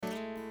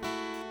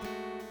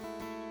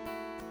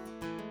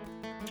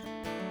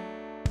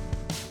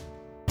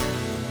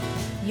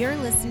You're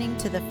listening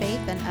to the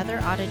Faith and Other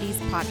Oddities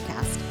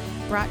podcast,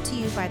 brought to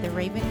you by the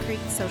Raven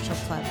Creek Social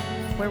Club,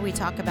 where we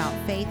talk about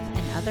faith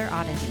and other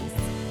oddities.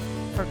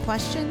 For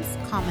questions,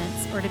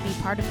 comments, or to be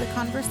part of the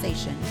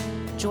conversation,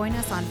 join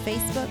us on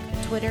Facebook,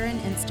 Twitter, and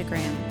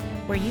Instagram,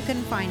 where you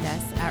can find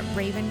us at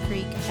Raven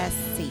Creek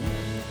SC.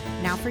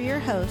 Now for your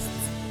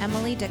hosts,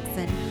 Emily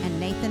Dixon and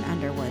Nathan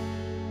Underwood.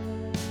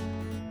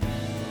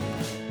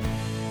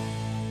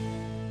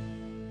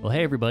 Well,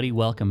 hey, everybody.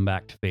 Welcome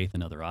back to Faith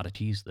and Other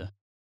Oddities, the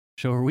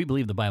show where we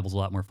believe the Bible's a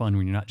lot more fun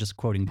when you're not just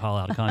quoting Paul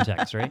out of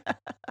context, right?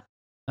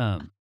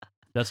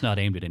 That's not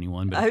aimed at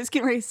anyone. But I was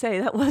getting ready to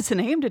say, that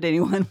wasn't aimed at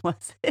anyone,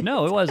 was it?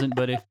 No, it wasn't.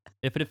 But if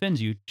it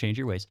offends you, change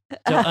your ways.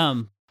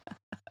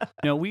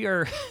 So, we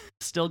are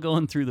still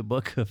going through the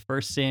book of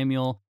 1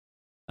 Samuel,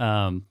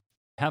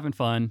 having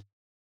fun.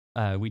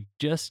 We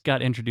just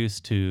got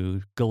introduced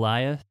to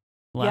Goliath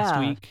last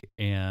week,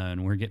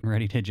 and we're getting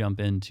ready to jump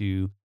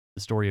into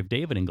the story of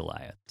David and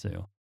Goliath.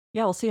 So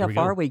yeah, we'll see how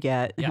far we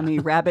get. Yeah. How many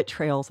rabbit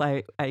trails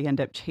I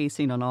end up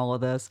chasing on all of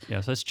this.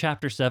 Yeah, so it's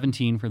chapter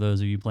 17 for those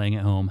of you playing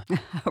at home.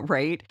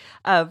 Right.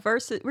 We're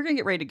going to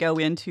get ready to go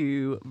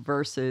into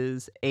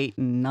verses 8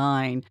 and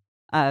 9.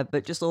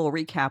 But just a little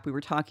recap, we were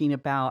talking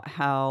about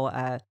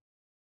how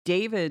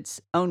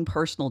David's own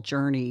personal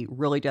journey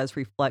really does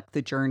reflect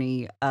the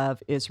journey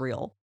of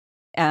Israel,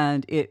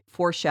 and it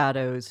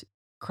foreshadows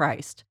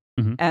Christ.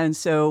 Mhm. And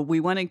so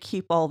we want to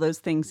keep all those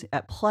things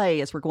at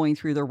play as we're going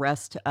through the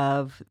rest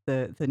of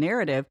the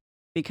narrative,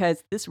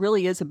 because this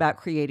really is about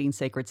creating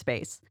sacred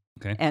space.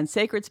 Okay. And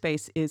sacred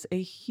space is a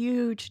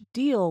huge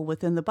deal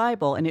within the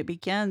Bible, and it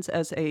begins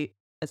as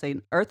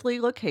an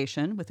earthly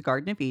location with the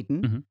Garden of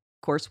Eden. Mhm.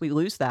 Of course, we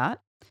lose that.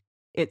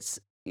 It's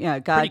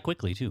God Pretty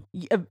quickly, too.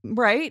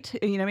 right?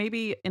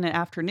 Maybe in an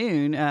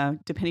afternoon,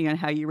 depending on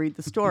how you read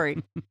the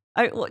story.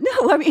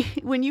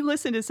 When you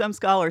listen to some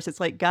scholars, it's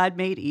like God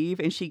made Eve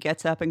and she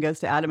gets up and goes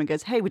to Adam and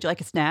goes, "Hey, would you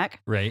like a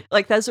snack?" Right.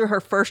 Like those are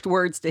her first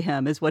words to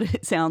him, is what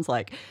it sounds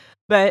like.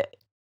 But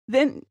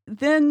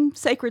then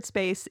sacred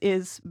space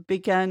is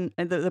begun,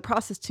 the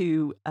process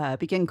to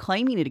begin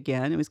claiming it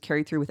again. It was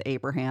carried through with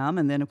Abraham,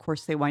 and then of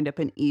course they wind up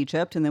in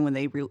Egypt, and then when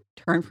they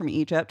return from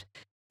Egypt,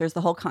 there's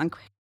the whole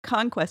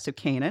conquest of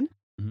Canaan.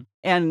 Mhm.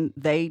 And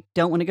they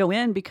don't want to go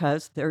in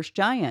because there's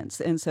giants.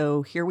 And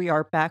so here we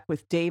are back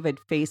with David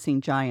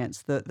facing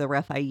giants, the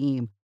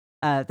Rephaim.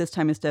 This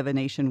time instead of a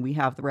nation, we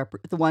have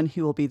the one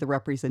who will be the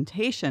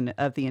representation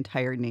of the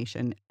entire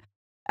nation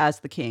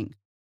as the king.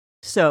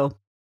 So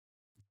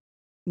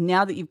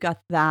now that you've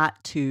got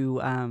that to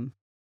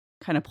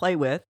kind of play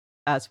with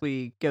as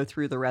we go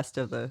through the rest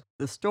of the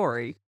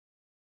story,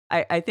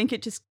 I think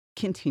it just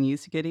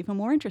continues to get even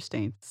more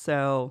interesting.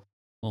 So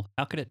Well,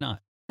 how could it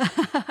not?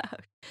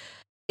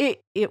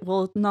 It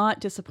will not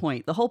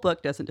disappoint. The whole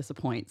book doesn't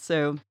disappoint.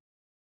 So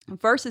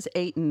verses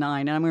 8 and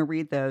 9, and I'm going to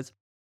read those.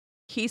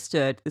 He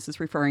stood, this is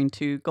referring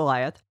to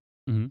Goliath,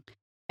 Mhm.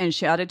 and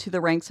shouted to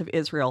the ranks of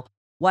Israel,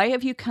 "Why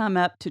have you come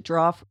out to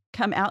draw up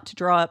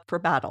for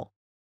battle?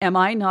 Am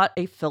I not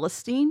a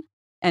Philistine?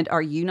 And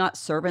are you not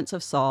servants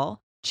of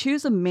Saul?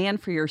 Choose a man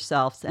for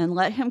yourselves and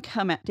let him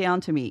come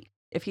down to me.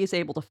 If he is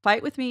able to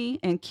fight with me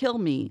and kill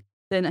me,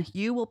 then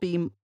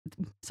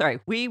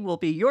we will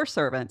be your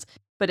servants.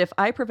 But if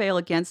I prevail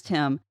against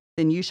him,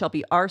 then you shall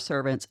be our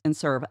servants and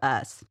serve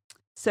us."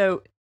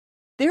 So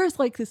there's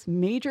like this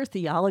major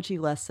theology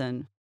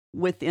lesson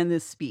within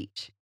this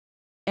speech.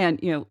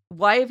 And,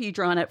 why have you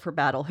drawn up for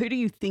battle? Who do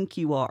you think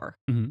you are?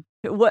 Mhm.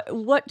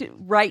 What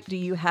right do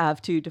you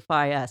have to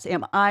defy us?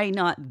 Am I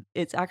not,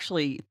 it's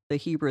actually, the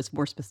Hebrew is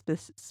more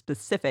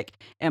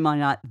specific. Am I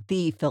not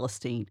the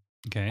Philistine?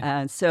 Okay.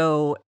 And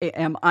so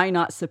am I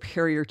not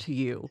superior to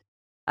you?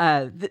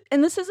 And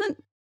this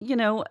isn't,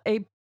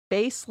 a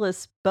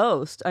baseless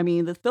boast. I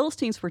mean, the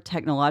Philistines were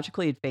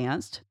technologically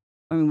advanced.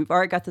 I mean, we've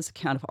already got this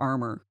account of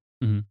armor,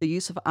 Mhm. the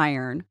use of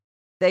iron.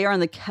 They are on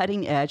the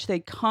cutting edge.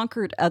 They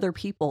conquered other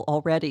people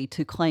already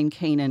to claim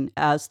Canaan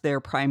as their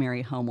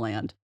primary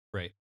homeland.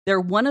 Right. They're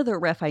one of the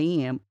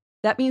Rephaim.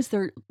 That means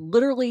they're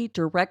literally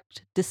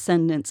direct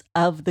descendants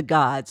of the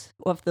gods,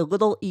 of the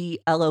little e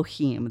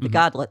Elohim, the Mhm.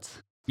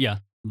 godlets. Yeah,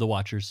 the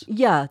Watchers.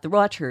 Yeah, the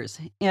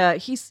Watchers.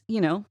 He's,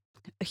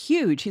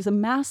 huge. He's a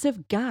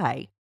massive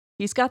guy.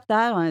 He's got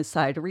that on his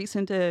side, a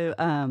reason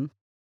to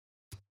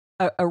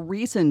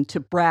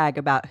brag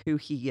about who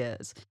he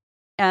is.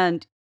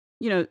 And,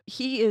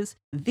 he is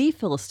the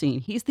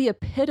Philistine. He's the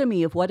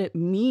epitome of what it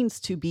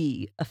means to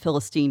be a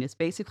Philistine, is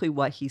basically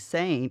what he's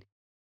saying.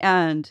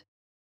 And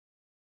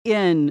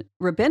in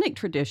rabbinic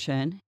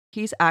tradition,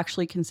 he's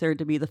actually considered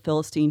to be the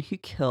Philistine who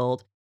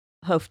killed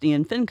Hophni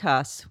and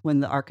Phinehas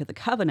when the Ark of the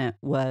Covenant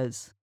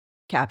was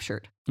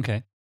captured.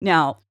 Okay.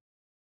 Now,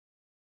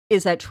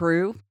 is that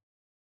true?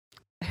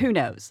 Who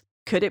knows?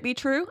 Could it be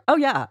true? Oh,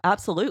 yeah,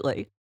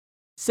 absolutely.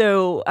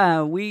 So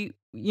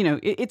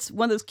it's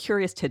one of those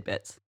curious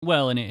tidbits.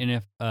 Well, and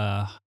if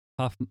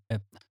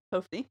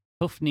Hophni?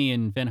 Hophni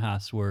and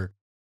Phinehas were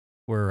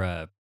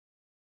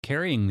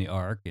carrying the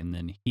ark, and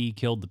then he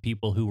killed the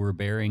people who were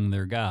bearing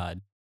their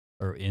god,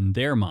 or in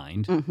their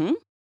mind, Mm-hmm.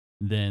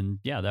 then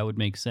yeah, that would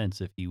make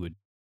sense if he would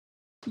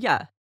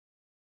Yeah.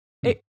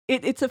 Hmm.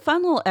 It's a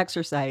fun little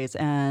exercise,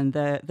 and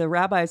the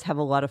rabbis have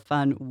a lot of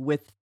fun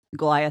with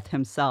Goliath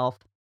himself.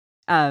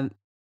 Um,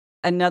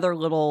 Another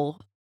little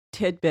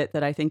tidbit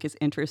that I think is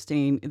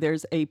interesting,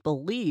 there's a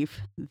belief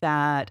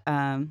that,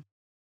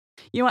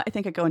 you know what? I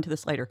think I go into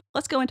this later.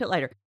 Let's go into it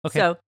later. Okay.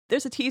 So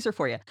there's a teaser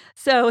for you.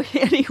 So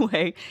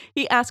anyway,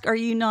 he asks, "Are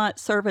you not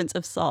servants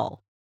of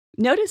Saul?"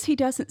 Notice he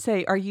doesn't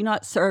say, "Are you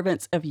not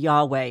servants of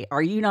Yahweh?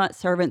 Are you not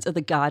servants of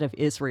the God of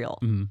Israel?"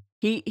 Hmm.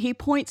 He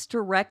points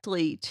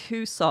directly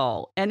to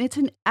Saul, and it's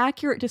an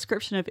accurate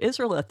description of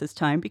Israel at this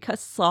time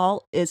because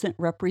Saul isn't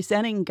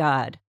representing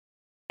God.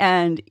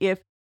 And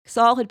if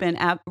Saul had been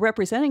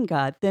representing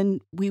God,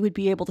 then we would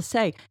be able to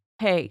say,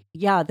 hey,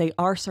 yeah, they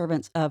are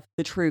servants of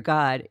the true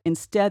God.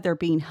 Instead, they're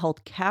being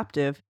held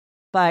captive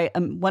by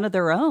one of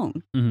their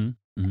own. Hmm.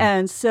 Hmm.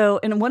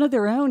 And one of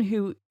their own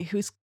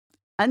who's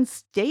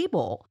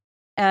unstable.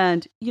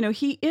 And, you know,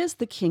 he is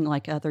the king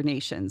like other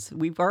nations.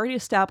 We've already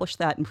established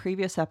that in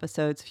previous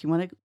episodes. If you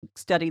want to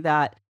study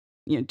that,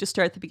 you know, just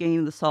start at the beginning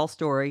of the Saul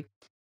story.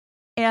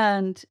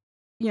 And,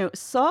 you know,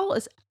 Saul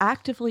is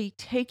actively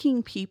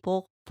taking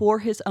people for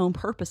his own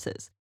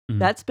purposes. Hmm.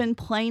 That's been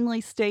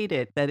plainly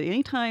stated that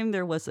anytime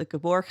there was a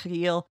Gabor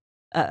Chagil,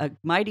 a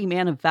mighty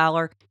man of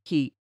valor,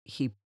 he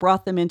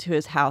brought them into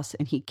his house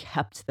and he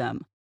kept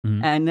them.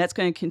 Hmm. And that's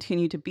going to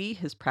continue to be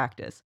his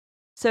practice.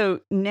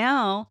 So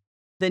now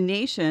the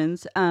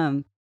nations,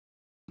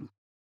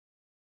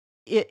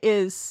 it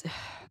is,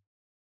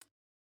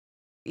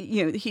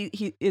 you know,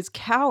 he is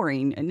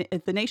cowering, and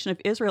the nation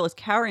of Israel is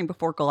cowering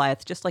before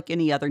Goliath, just like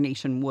any other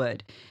nation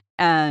would,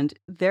 and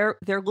they're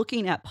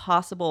looking at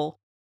possible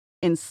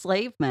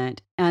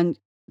enslavement, and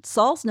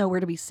Saul's nowhere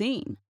to be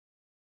seen.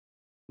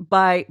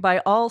 By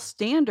all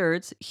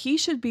standards, he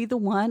should be the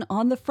one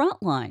on the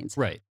front lines.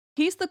 Right.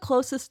 He's the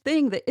closest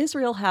thing that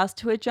Israel has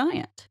to a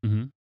giant.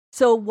 Hmm.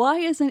 So why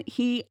isn't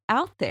he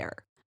out there?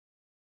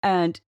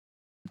 And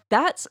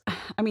that's,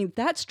 I mean,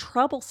 that's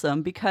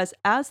troublesome because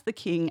as the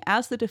king,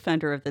 as the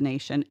defender of the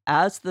nation,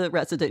 as the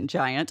resident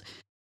giant,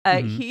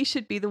 Hmm. he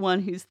should be the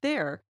one who's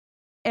there.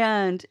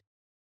 And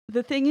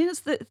the thing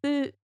is that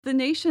the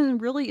nation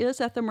really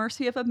is at the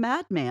mercy of a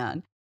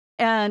madman.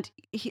 And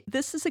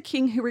this is a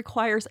king who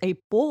requires a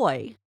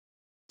boy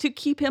to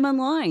keep him in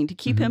line, to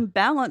keep Hmm. him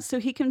balanced so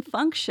he can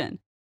function.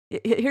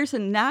 Here's a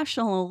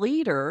national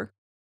leader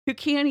who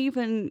can't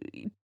even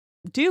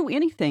do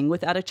anything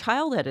without a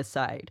child at his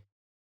side.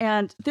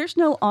 And there's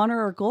no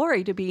honor or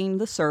glory to being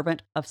the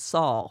servant of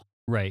Saul.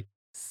 Right.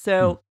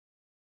 So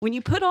when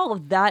you put all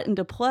of that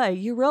into play,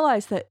 you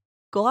realize that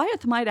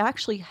Goliath might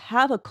actually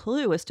have a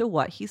clue as to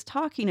what he's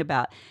talking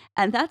about.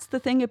 And that's the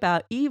thing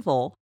about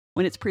evil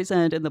when it's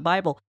presented in the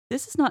Bible.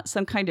 This is not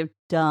some kind of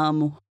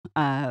dumb,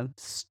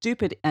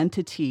 stupid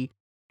entity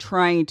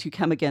trying to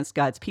come against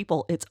God's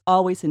people. It's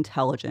always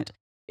intelligent,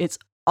 it's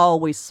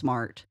always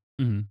smart.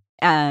 Hmm.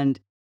 And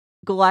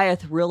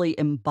Goliath really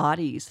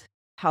embodies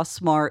how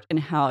smart and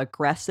how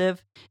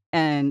aggressive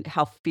and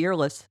how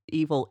fearless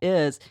evil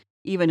is,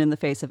 even in the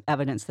face of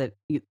evidence that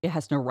it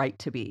has no right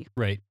to be.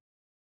 Right.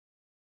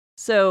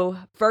 So,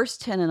 verse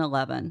 10 and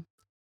 11,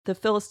 the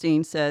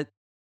Philistine said,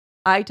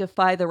 I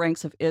defy the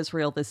ranks of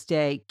Israel this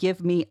day.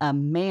 Give me a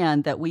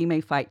man that we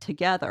may fight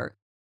together.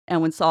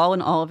 And when Saul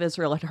and all of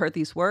Israel had heard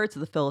these words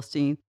of the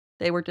Philistine,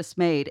 they were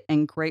dismayed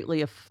and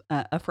greatly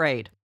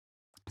afraid.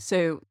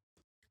 So,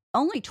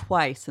 only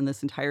twice in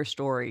this entire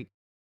story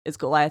is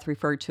Goliath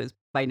referred to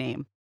by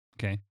name.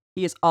 Okay.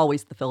 He is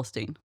always the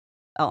Philistine.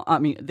 Oh, I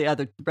mean,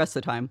 the rest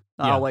of the time,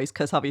 Yeah. always,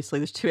 because obviously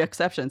there's two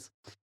exceptions.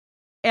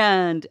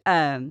 And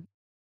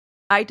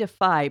I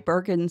defy,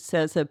 Bergen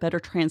says a better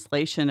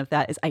translation of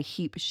that is I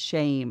heap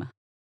shame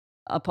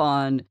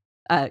upon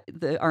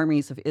the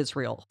armies of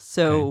Israel.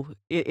 So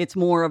it's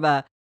more of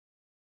a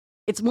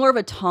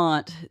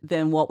taunt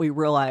than what we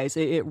realize.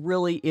 It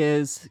really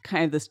is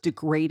kind of this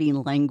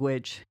degrading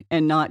language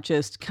and not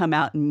just come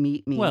out and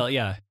meet me. Well,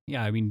 yeah.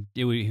 Yeah. I mean,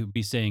 it would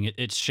be saying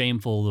it's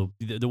shameful.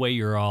 The way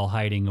you're all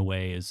hiding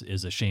away is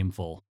a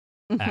shameful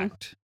Mhm.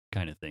 act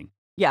kind of thing.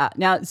 Yeah.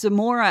 Now,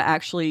 Zamora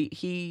actually,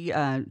 he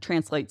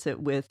translates it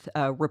with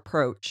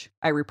reproach.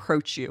 I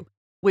reproach you,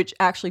 which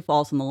actually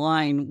falls in the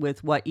line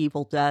with what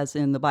evil does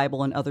in the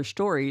Bible and other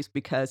stories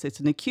because it's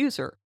an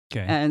accuser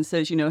Okay. and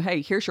says, you know,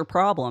 hey, here's your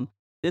problem.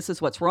 This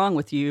is what's wrong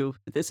with you.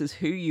 This is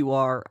who you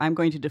are. I'm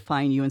going to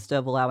define you instead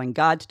of allowing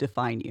God to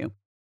define you.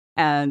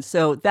 And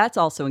so that's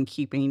also in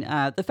keeping.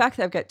 The fact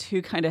that I've got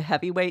two kind of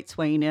heavyweights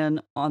weighing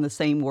in on the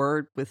same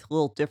word with a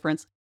little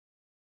difference,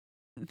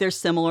 they're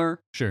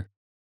similar. Sure.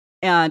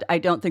 And I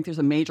don't think there's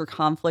a major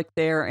conflict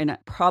there. And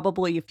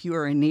probably if you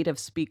are a native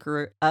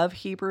speaker of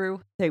Hebrew,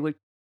 it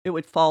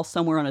would fall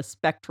somewhere on a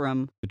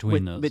spectrum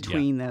Between those.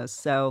 between those.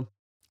 So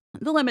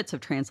the limits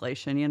of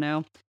translation, you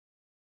know.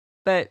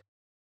 But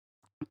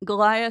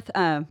Goliath,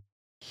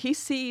 he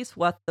sees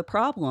what the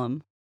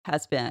problem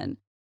has been.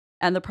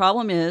 And the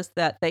problem is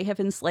that they have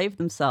enslaved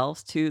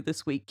themselves to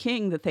this weak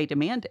king that they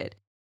demanded.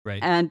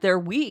 Right. And they're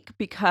weak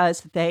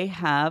because they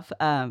have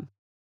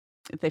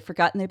they've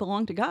forgotten they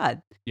belong to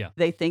God. Yeah.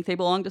 They think they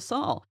belong to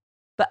Saul.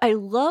 But I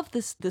love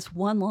this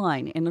one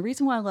line, and the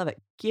reason why I love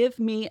it: "Give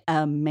me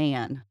a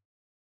man."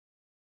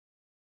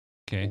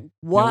 Okay. Now,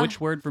 Why? which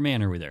word for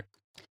man are we there?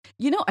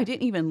 I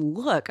didn't even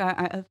look.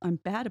 I'm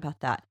bad about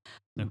that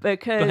No. Go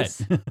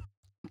because ahead.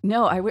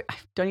 no, I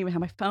don't even have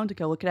my phone to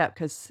go look it up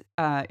because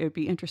it would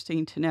be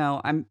interesting to know.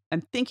 I'm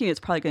thinking it's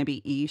probably going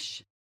to be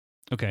Ish,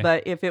 Okay.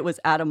 but if it was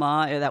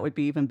Adamah, that would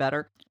be even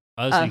better.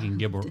 I was Uh, thinking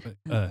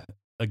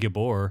a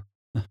Gibor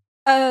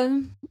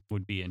Um,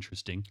 would be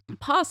interesting.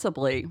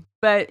 possibly,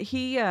 but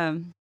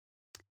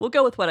we'll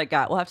go with what I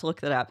got. We'll have to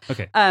look that up.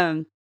 Okay.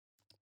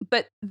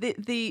 But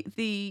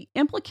the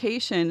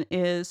implication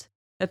is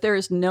that there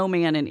is no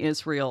man in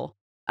Israel.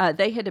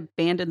 They had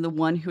abandoned the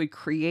one who had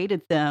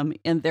created them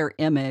in their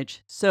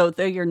image, so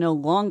they are no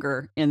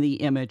longer in the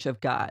image of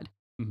God.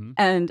 hmm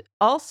And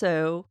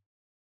also,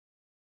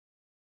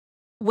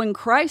 when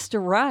Christ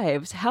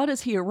arrives, how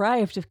does he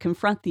arrive to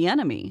confront the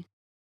enemy?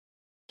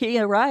 He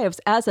arrives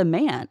as a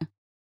man.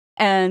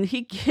 And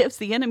he gives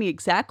the enemy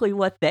exactly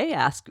what they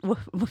ask,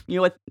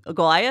 what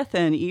Goliath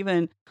and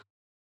even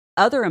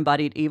other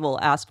embodied evil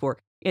ask for.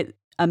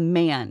 A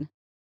man,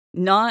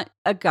 not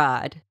a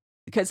god,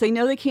 because they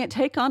know they can't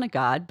take on a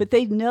god, but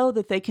they know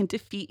that they can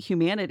defeat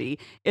humanity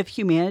if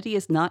humanity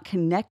is not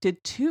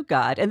connected to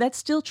God. And that's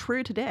still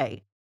true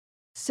today.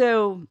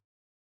 So,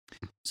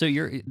 So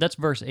that's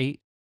verse 8.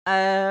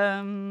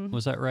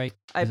 Was that right?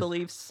 I Is it-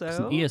 believe 'cause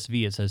so. in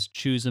ESV it says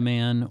choose a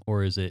man,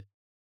 or is it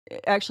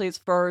Actually, it's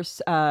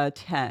verse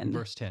 10.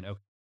 verse 10? Okay.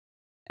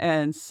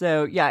 And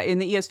so, yeah, in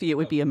the ESV, it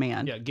would be a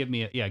man. Yeah, give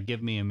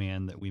me a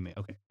man that we may.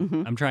 Okay.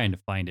 Mhm. I'm trying to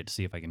find it to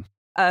see if I can.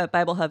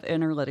 Bible Hub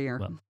Interlinear.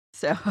 Well,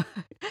 So,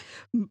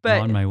 I'm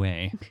but on my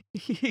way.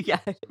 yeah,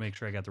 Make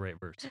sure I got the right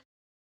verse.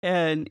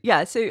 and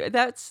yeah, so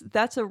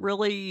that's a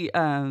really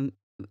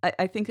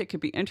I think it could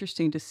be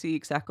interesting to see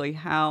exactly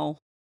how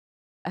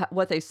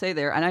what they say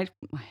there, and I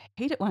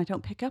hate it when I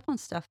don't pick up on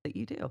stuff that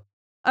you do.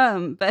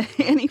 But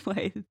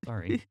anyway,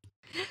 Sorry.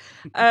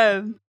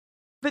 um,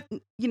 but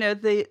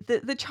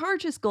the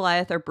charges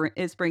Goliath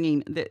is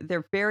bringing,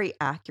 they're very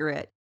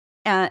accurate,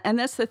 and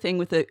that's the thing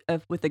with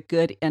a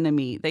good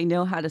enemy. They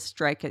know how to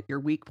strike at your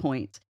weak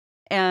points,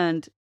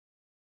 and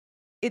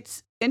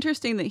it's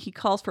interesting that he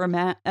calls for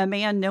a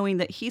man knowing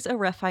that he's a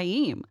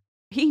Rephaim.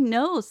 He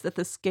knows that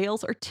the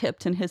scales are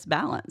tipped in his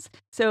balance.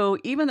 So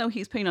even though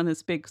he's putting on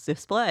this big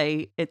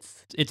display,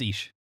 It's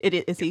Ish. it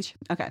is each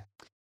okay.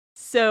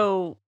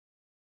 So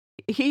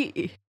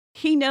he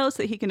knows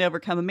that he can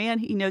overcome a man.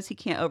 He knows he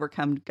can't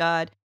overcome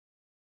God.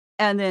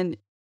 And then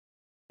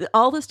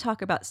all this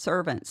talk about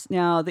servants.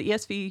 Now the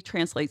ESV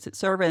translates it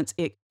servants.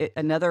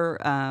 Another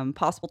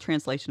possible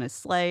translation is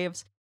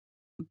slaves.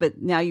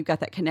 But now you've got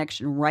that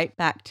connection right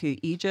back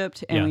to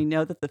Egypt. And Yeah. we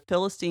know that the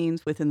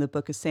Philistines within the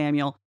book of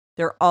Samuel,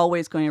 they're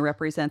always going to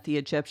represent the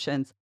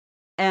Egyptians.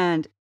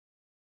 And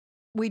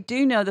we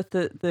do know that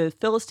the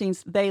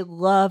Philistines, they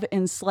love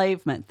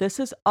enslavement. This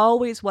is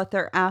always what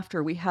they're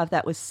after. We have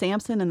that with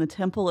Samson in the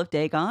temple of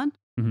Dagon.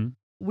 hmm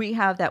We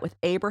have that with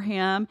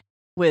Abraham,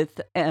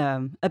 with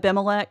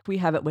Abimelech. We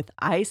have it with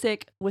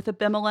Isaac, with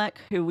Abimelech,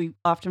 who we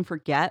often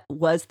forget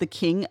was the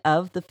king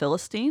of the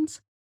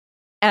Philistines.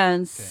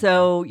 And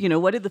so,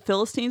 what did the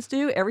Philistines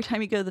do? Every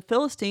time you go to the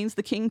Philistines,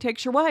 the king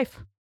takes your wife.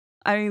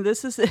 I mean,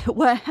 this is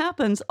what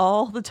happens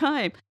all the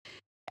time.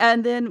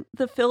 And then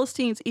the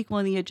Philistines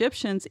equaling the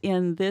Egyptians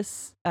in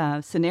this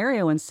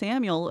scenario in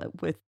Samuel,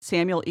 with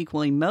Samuel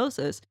equaling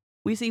Moses,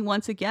 we see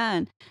once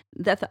again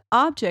that the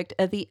object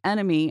of the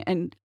enemy,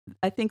 and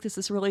I think this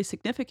is really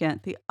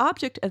significant, the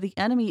object of the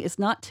enemy is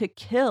not to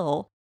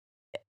kill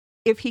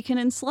if he can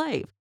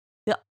enslave.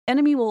 The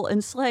enemy will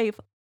enslave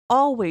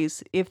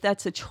always if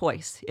that's a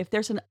choice. If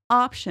there's an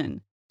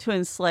option to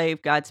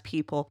enslave God's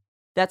people,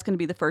 that's going to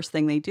be the first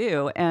thing they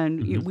do.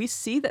 And we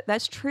see that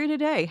that's true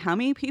today. How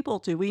many people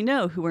do we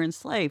know who are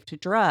enslaved to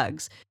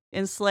drugs,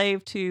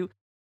 enslaved to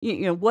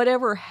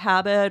whatever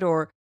habit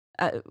or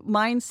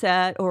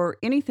mindset or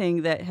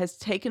anything that has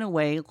taken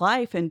away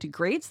life and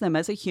degrades them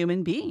as a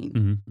human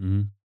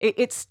being?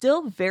 It's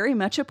still very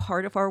much a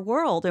part of our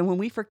world. And when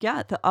we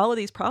forget that all of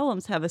these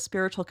problems have a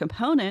spiritual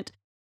component,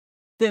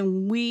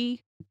 then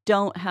we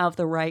don't have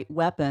the right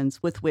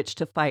weapons with which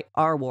to fight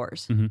our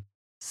wars.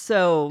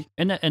 So,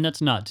 and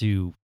that's not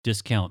to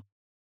discount,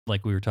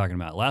 like we were talking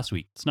about last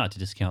week. It's not to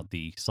discount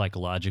the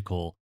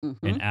psychological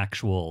and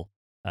actual,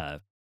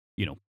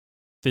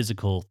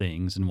 physical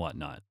things and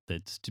whatnot.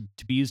 That's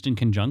to be used in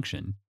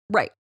conjunction.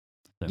 Right.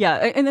 So. Yeah,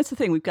 and that's the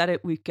thing. We've got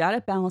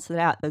to balance it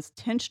out. Those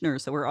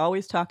tensioners that we're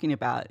always talking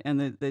about, and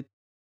the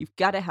you've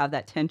got to have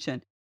that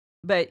tension.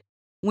 But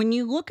when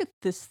you look at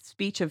this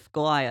speech of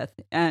Goliath,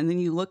 and then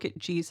you look at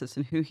Jesus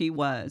and who he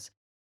was,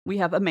 we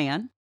have a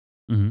man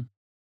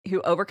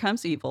who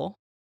overcomes evil,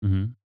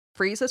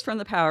 frees us from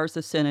the powers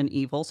of sin and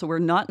evil, so we're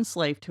not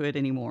enslaved to it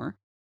anymore.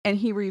 And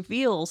he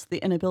reveals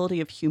the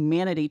inability of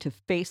humanity to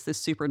face this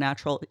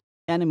supernatural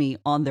enemy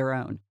on their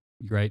own.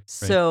 Right.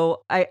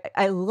 So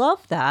I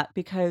love that,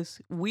 because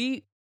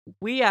we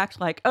act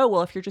like, oh,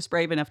 well, if you're just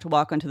brave enough to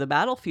walk onto the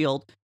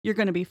battlefield, you're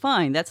going to be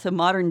fine. That's the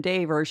modern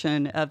day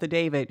version of the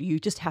David. You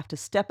just have to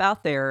step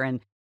out there and,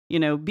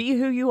 be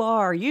who you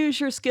are, use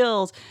your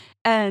skills.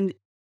 And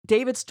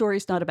David's story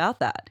is not about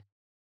that.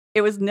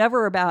 It was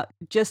never about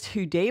just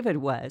who David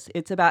was.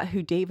 It's about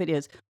who David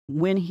is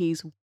when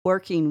he's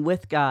working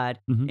with God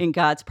in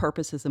God's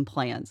purposes and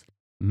plans.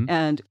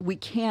 And we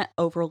can't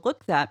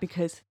overlook that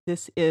because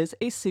this is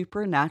a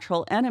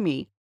supernatural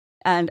enemy.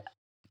 And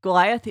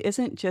Goliath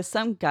isn't just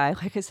some guy,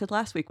 like I said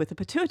last week, with a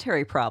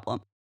pituitary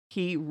problem.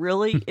 He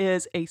really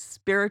is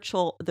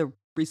the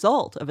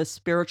result of a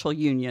spiritual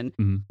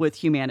union with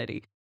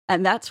humanity.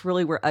 And that's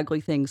really where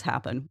ugly things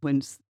happen,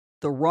 when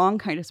the wrong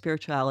kind of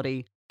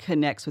spirituality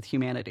connects with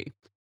humanity.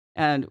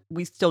 And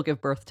we still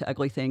give birth to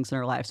ugly things in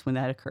our lives when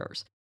that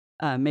occurs.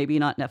 Maybe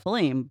not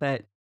Nephilim,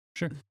 but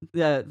sure,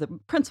 the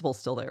principle's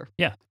still there.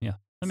 Yeah,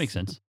 that makes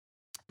sense.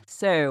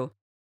 So,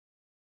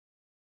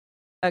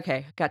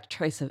 okay, got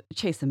to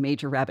chase a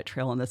major rabbit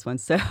trail on this one.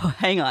 So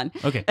hang on.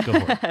 Okay, go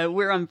for it.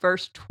 We're on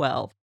verse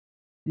 12.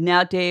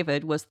 Now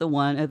David was the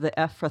one of the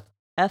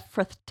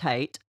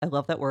Ephrathite, I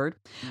love that word,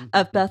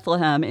 of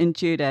Bethlehem in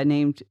Judah,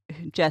 named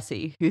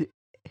Jesse,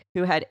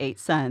 who had 8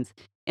 sons.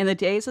 In the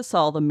days of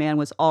Saul, the man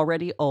was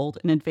already old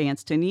and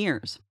advanced in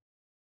years.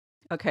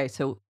 Okay,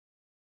 so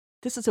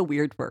this is a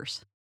weird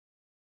verse.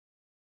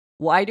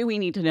 Why do we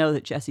need to know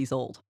that Jesse's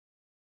old?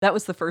 That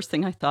was the first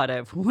thing I thought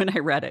of when I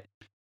read it.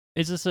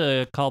 Is this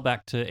a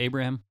callback to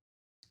Abraham?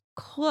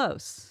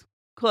 Close.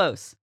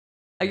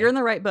 You're in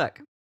the right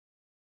book.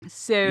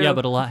 So yeah,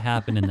 but a lot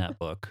happened in that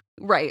book.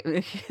 Right.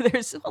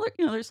 There's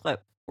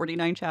what,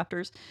 49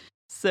 chapters.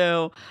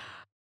 So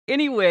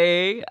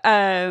anyway,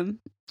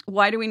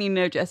 why do we need to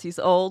know Jesse's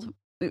old?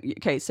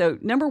 Okay, so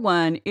number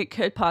one, it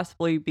could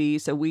possibly be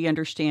so we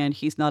understand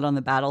he's not on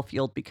the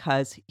battlefield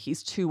because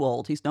he's too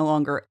old. He's no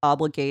longer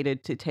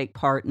obligated to take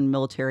part in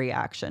military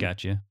action.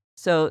 Gotcha.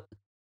 So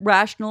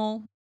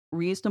reasonable,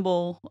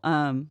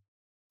 for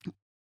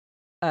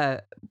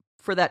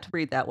that to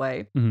read that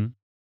way.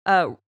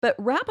 But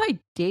Rabbi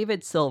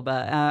David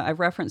Silva,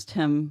 I've referenced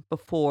him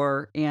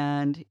before,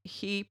 and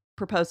he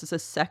proposes a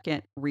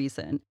second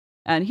reason.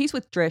 And he's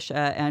with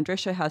Drisha, and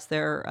Drisha has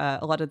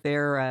a lot of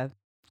their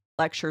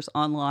lectures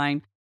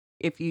online.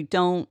 If you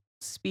don't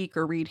speak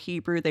or read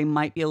Hebrew, they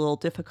might be a little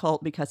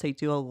difficult because they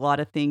do a lot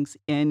of things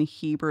in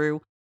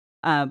Hebrew.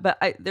 But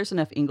there's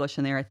enough English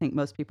in there. I think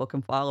most people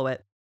can follow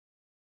it.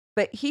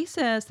 But he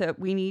says that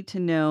we need to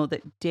know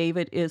that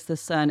David is the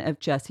son of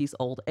Jesse's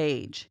old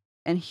age.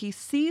 And he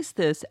sees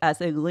this as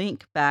a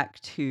link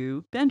back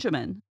to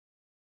Benjamin,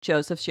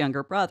 Joseph's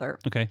younger brother.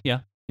 Okay,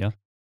 yeah.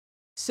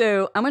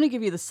 So I'm going to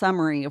give you the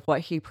summary of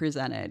what he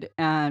presented,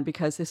 and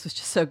because this was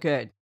just so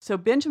good. So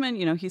Benjamin,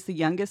 he's the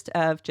youngest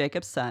of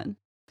Jacob's son.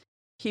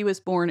 He was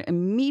born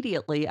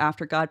immediately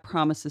after God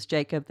promises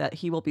Jacob that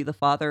he will be the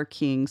father of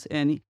kings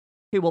and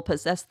who will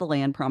possess the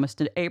land promised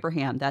to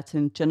Abraham. That's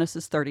in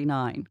Genesis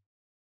 39.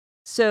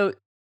 So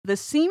the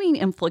seeming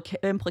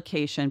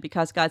implication,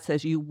 because God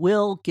says you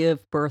will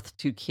give birth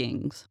to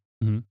kings,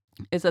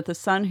 is that the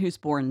son who's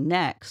born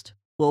next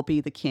will be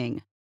the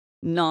king,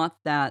 not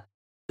that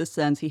the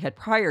sons he had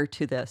prior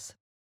to this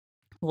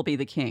will be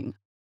the king.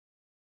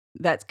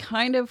 That's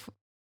kind of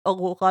a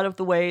lot of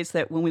the ways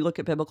that when we look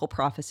at biblical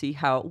prophecy,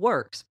 how it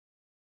works.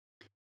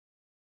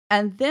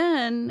 And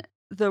then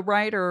the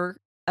writer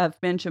of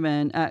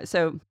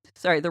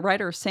the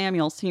writer of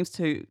Samuel seems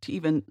to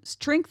even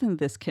strengthen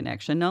this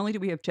connection. Not only do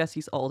we have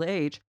Jesse's old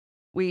age,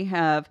 we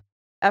have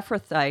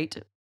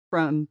Ephrathite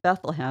from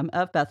Bethlehem,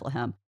 of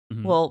Bethlehem.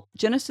 Well,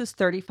 Genesis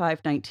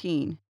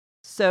 35:19.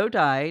 So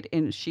died,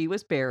 and she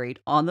was buried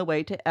on the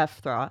way to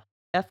Ephrath.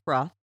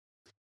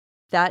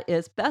 That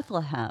is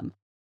Bethlehem.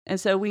 And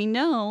so we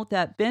know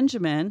that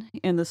Benjamin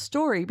in the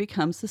story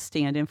becomes the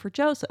stand-in for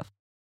Joseph.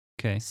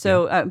 Okay.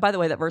 So, by the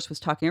way, that verse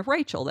was talking of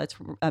Rachel. That's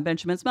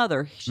Benjamin's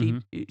mother.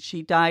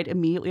 She died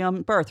immediately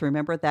on birth.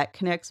 Remember, that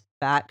connects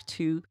back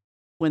to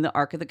when the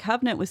Ark of the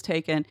Covenant was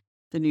taken.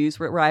 The news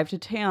arrived to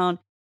town,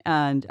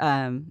 and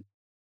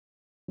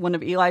one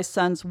of Eli's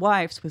son's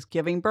wives was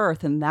giving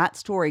birth, and that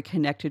story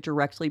connected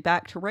directly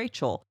back to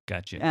Rachel.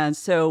 Gotcha. And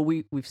so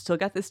we've still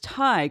got this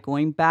tie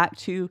going back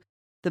to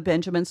the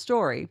Benjamin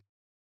story.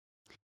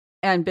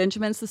 And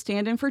Benjamin's the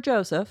stand-in for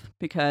Joseph,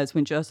 because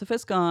when Joseph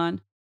is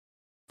gone,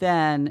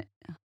 then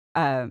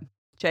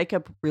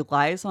Jacob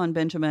relies on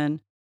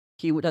Benjamin.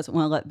 He doesn't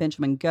want to let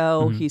Benjamin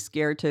go. He's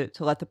scared to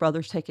let the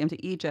brothers take him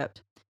to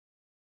Egypt.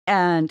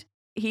 And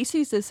he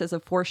sees this as a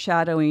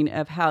foreshadowing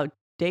of how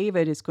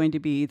David is going to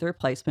be the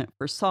replacement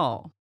for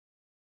Saul.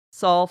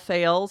 Saul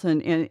fails,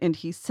 and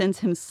he sends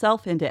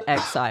himself into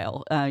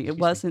exile. It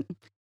wasn't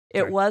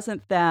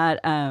that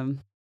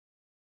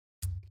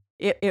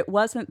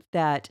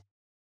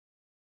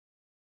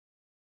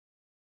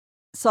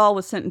Saul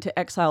was sent into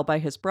exile by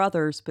his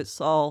brothers, but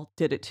Saul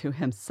did it to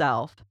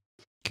himself.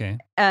 Okay.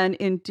 And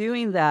in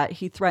doing that,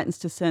 he threatens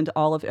to send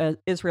all of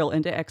Israel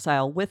into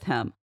exile with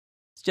him.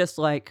 It's just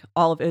like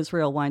all of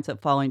Israel winds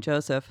up following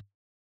Joseph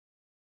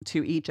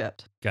to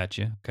Egypt.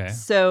 Gotcha. Okay.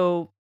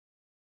 So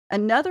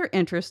another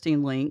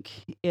interesting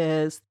link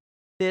is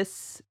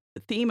this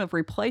theme of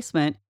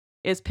replacement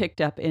is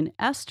picked up in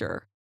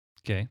Esther.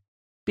 Okay.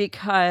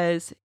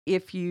 Because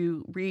if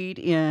you read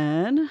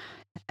in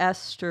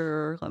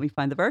Esther, let me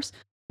find the verse,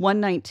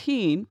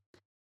 119,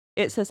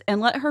 it says,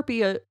 "And let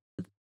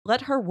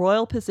her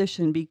royal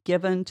position be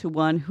given to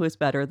one who is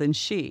better than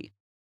she."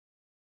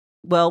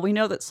 Well, we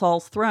know that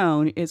Saul's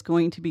throne is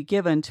going to be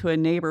given to a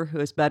neighbor who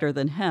is better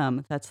than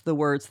him. That's the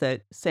words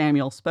that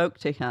Samuel spoke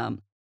to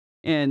him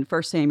in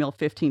 1 Samuel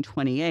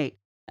 15:28.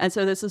 And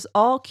so this is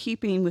all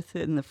keeping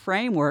within the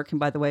framework. And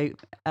by the way,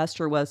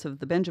 Esther was of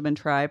the Benjamin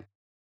tribe.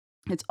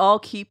 It's all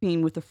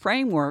keeping with the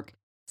framework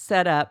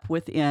set up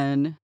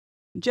within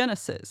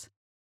Genesis.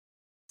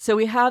 So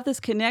we have this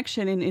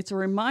connection, and it's a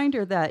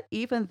reminder that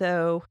even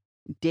though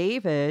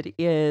David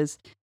is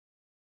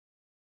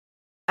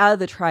out of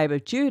the tribe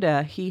of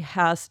Judah, he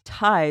has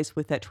ties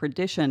with that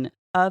tradition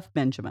of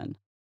Benjamin.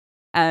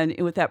 And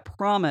with that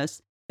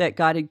promise that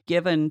God had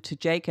given to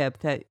Jacob,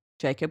 that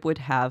Jacob would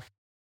have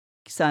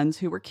sons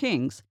who were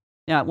kings.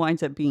 Now it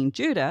winds up being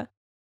Judah,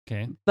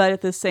 Okay. but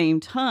at the same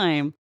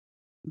time,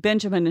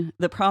 Benjamin,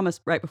 the promise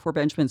right before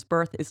Benjamin's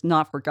birth is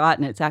not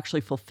forgotten. It's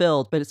actually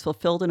fulfilled, but it's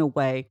fulfilled in a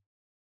way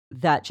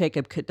that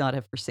Jacob could not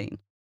have foreseen.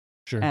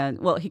 Sure. And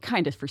well, he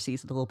kind of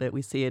foresees it a little bit.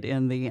 We see it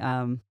in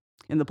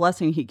the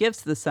blessing he gives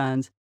to the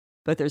sons,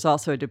 but there's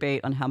also a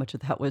debate on how much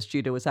of that was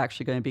Judah was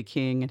actually going to be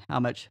king and how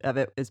much of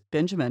it is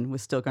Benjamin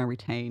was still going to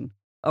retain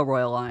a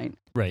royal line.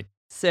 Right.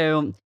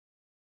 So,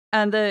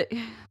 and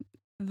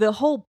the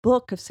whole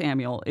book of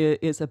Samuel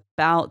is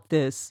about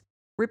this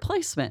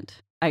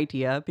replacement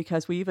idea,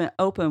 because we even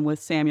open with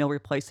Samuel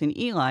replacing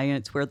Eli, and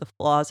it's where the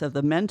flaws of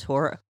the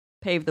mentor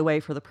pave the way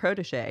for the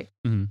protege.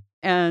 Mm-hmm.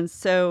 And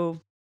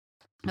so,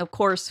 of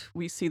course,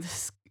 we see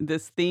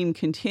this theme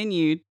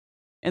continued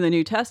in the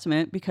New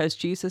Testament because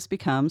Jesus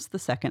becomes the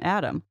second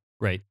Adam.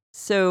 Right.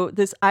 So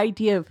this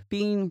idea of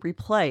being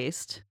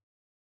replaced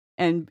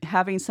and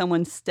having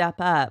someone step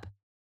up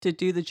to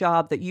do the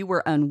job that you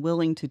were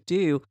unwilling to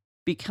do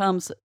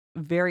becomes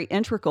very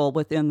integral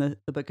within the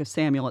book of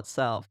Samuel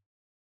itself.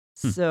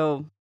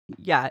 So,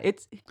 yeah,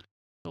 it's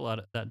a lot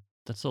of that.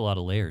 That's a lot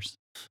of layers.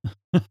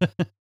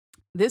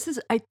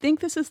 I think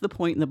this is the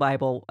point in the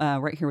Bible,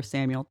 right here with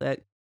Samuel,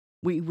 that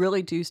we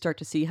really do start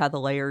to see how the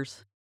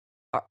layers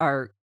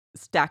are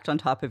stacked on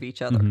top of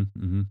each other.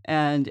 Mm-hmm, mm-hmm.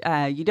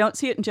 And you don't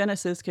see it in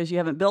Genesis because you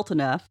haven't built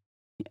enough.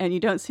 And you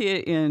don't see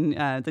it in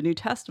the New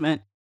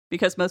Testament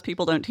because most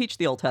people don't teach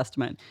the Old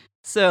Testament.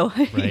 So,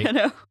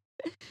 Right.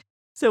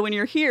 So when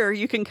you're here,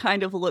 you can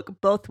kind of look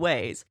both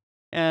ways.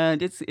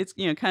 And it's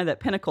kind of that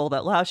pinnacle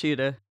that allows you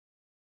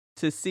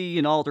to see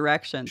in all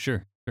directions.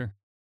 Sure.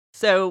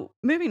 So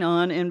moving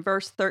on in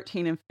verse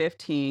 13 and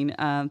 15,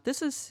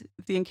 this is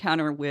the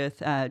encounter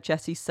with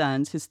Jesse's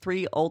sons. His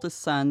three oldest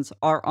sons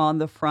are on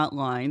the front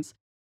lines.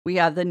 We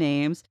have the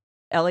names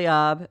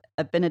Eliab,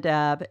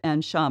 Abinadab,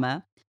 and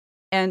Shammah,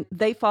 and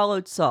they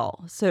followed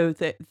Saul. So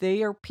that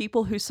they are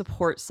people who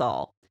support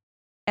Saul.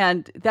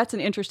 And that's an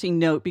interesting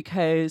note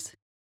because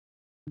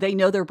they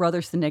know their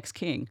brother's the next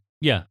king.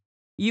 Yeah.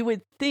 You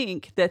would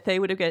think that they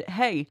would have got,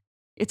 hey,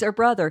 it's our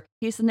brother.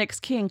 He's the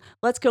next king.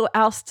 Let's go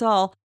oust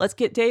Saul. Let's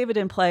get David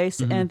in place,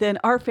 and then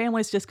our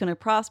family's just going to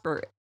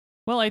prosper.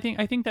 Well, I think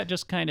that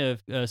just kind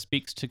of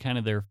speaks to kind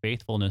of their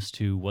faithfulness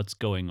to what's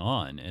going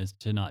on, is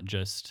to not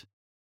just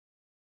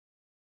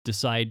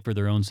decide for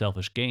their own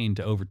selfish gain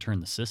to overturn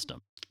the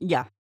system.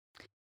 Yeah.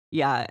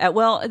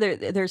 Well,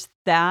 there's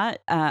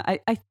that.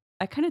 I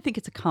kind of think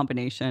it's a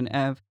combination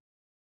of,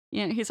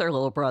 he's our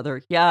little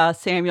brother. Yeah,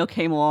 Samuel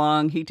came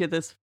along. He did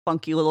this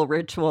funky little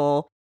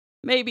ritual.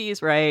 Maybe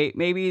he's right,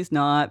 maybe he's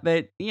not,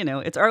 but,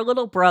 it's our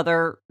little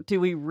brother. Do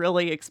we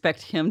really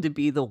expect him to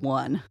be the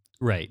one?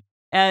 Right.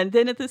 And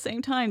then at the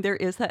same time, there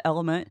is that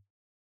element,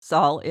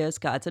 Saul is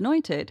God's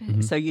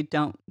anointed, so you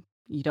don't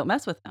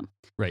mess with him.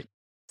 Right.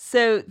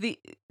 So the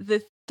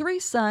three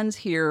sons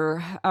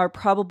here are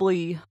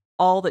probably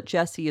all that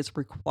Jesse is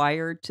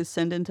required to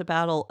send into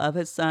battle of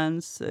his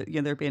sons.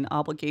 There'd be an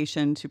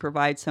obligation to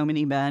provide so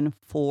many men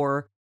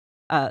for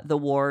the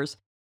wars.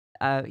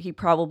 He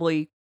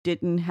probably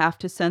didn't have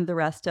to send the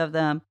rest of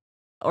them,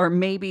 or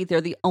maybe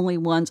they're the only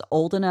ones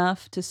old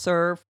enough to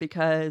serve,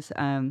 because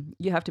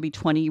you have to be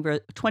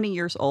 20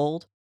 years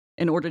old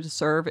in order to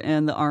serve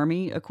in the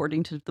army,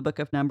 according to the book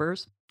of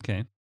Numbers.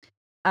 Okay.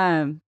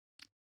 And,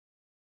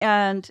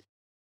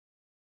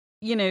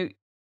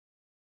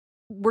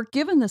 we're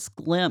given this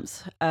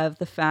glimpse of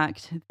the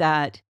fact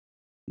that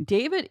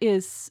David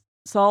is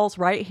Saul's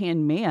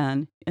right-hand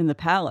man in the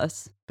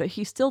palace, but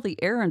he's still the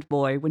errand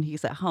boy when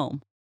he's at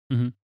home.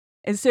 Mm-hmm.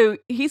 And so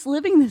he's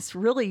living this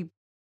really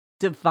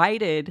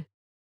divided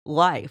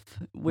life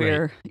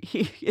where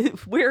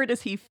where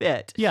does he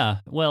fit? Yeah.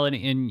 Well, and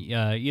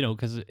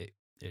because it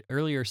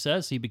earlier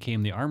says he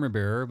became the armor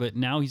bearer, but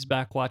now he's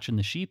back watching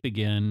the sheep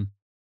again.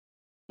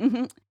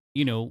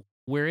 Mm-hmm.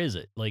 Where is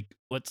it? Like,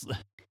 what's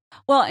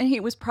Well, and he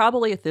was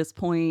probably at this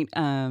point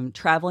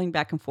traveling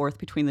back and forth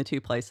between the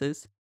two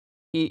places.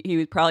 He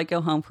would probably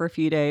go home for a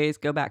few days,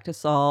 go back to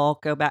Saul,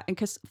 go back,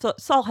 because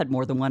Saul had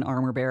more than one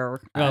armor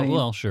bearer.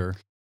 Well, sure.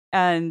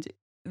 And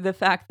the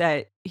fact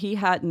that he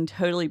hadn't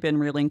totally been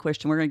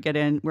relinquished, and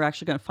we're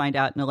actually going to find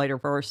out in a later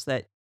verse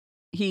that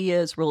he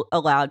is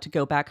allowed to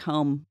go back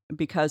home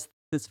because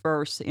this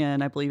verse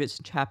in, I believe it's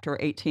chapter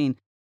 18,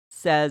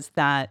 says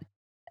that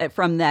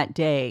from that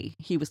day,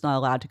 he was not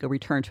allowed to go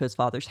return to his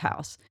father's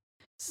house.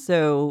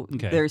 So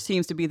Okay. there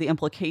seems to be the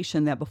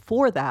implication that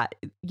before that,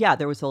 yeah,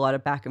 there was a lot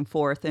of back and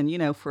forth. And,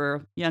 for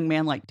a young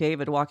man like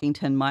David, walking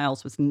 10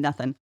 miles was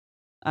nothing.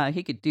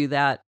 He could do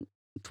that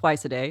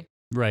twice a day.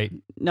 Right.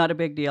 Not a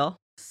big deal.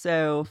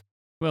 So,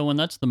 Well, when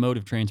that's the mode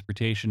of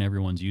transportation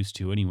everyone's used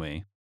to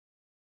anyway.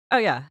 oh,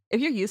 yeah, if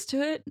you're used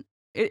to it,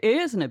 it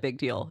isn't a big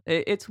deal.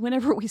 It's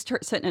whenever we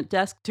start sitting at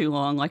desk too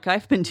long, like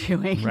I've been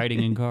doing.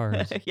 Riding in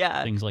cars.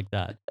 Yeah. Things like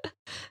that.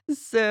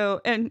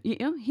 So, and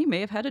he may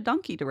have had a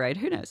donkey to ride.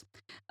 Who knows?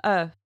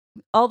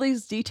 All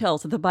these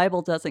details that the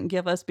Bible doesn't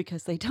give us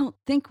because they don't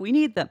think we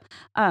need them.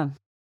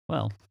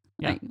 Well,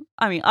 yeah.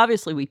 I mean,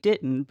 obviously we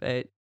didn't,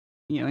 but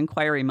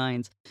inquiry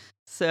minds.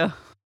 So,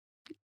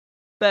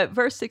 but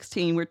verse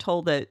 16, we're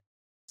told that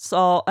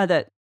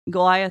that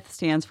Goliath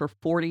stands for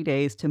 40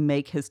 days to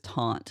make his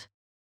taunt,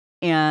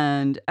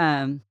 and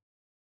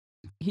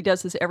he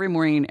does this every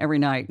morning, every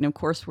night. And of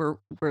course, we're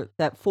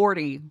that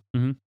 40.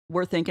 Mhm.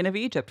 We're thinking of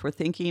Egypt. We're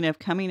thinking of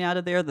coming out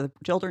of there, the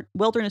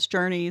wilderness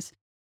journeys,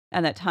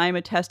 and that time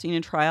of testing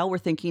and trial. We're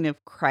thinking of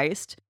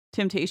Christ,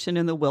 temptation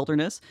in the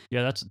wilderness.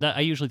 Yeah, that's that. I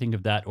usually think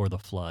of that or the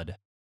flood.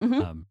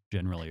 Mhm.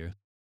 Generally.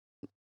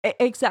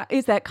 Exactly,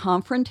 is that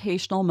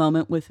confrontational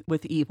moment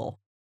with evil,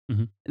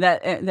 Mhm.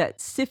 that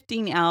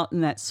sifting out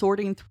and that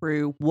sorting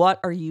through what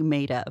are you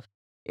made of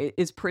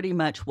is pretty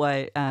much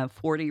what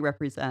 40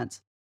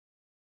 represents.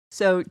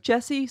 So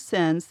Jesse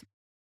sends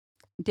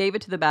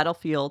David to the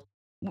battlefield,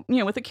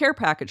 with a care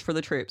package for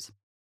the troops.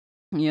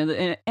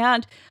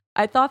 And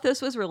I thought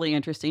this was really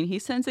interesting. He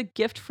sends a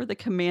gift for the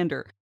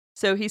commander.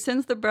 So he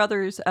sends the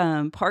brothers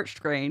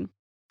parched grain,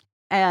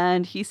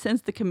 and he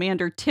sends the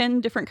commander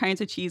 10 different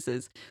kinds of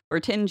cheeses, or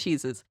 10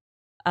 cheeses.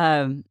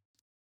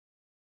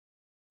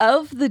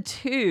 Of the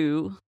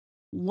two,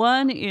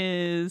 one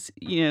is,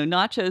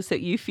 nachos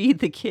that you feed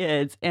the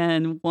kids,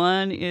 and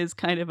one is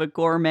kind of a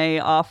gourmet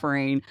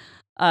offering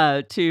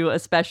to a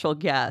special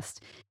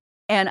guest.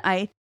 And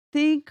I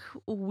think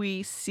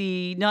we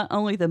see not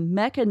only the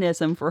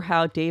mechanism for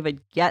how David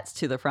gets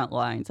to the front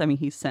lines. I mean,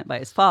 he's sent by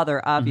his father,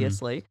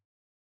 obviously,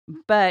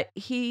 but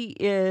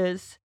we're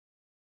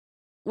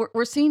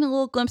seeing a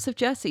little glimpse of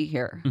Jesse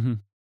here. Mhm.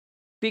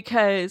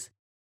 Because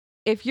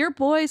if your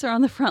boys are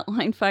on the front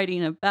line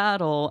fighting a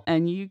battle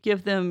and you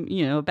give them,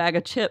 a bag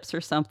of chips or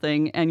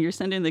something, and you're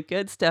sending the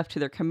good stuff to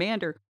their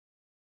commander,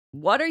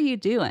 what are you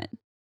doing?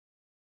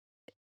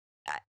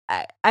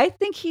 I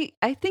think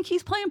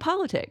he's playing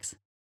politics.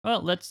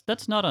 Well,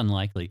 that's not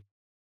unlikely.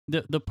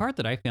 The part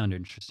that I found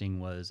interesting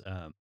was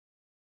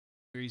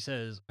where he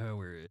says, "Oh,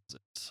 where is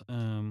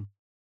it?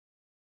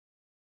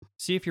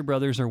 See if your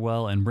brothers are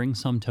well and bring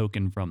some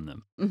token from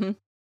them." Mhm.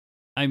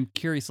 I'm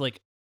curious, like,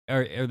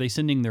 are they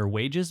sending their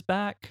wages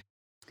back?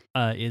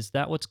 Is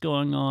that what's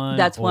going on?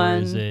 That's or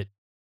is one. it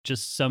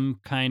just some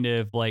kind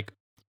of like,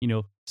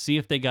 see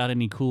if they got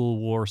any cool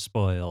war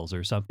spoils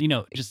or something?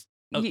 Just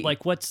Ye-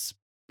 like what's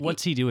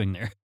he doing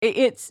there?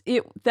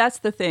 That's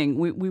the thing.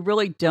 We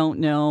really don't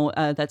know.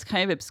 That's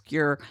kind of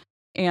obscure.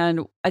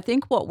 And I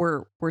think what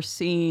we're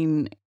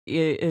seeing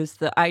is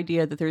the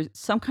idea that there's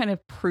some kind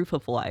of proof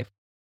of life,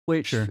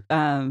 which, Sure.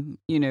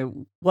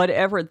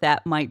 Whatever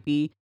that might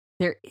be,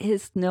 there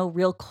is no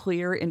real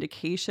clear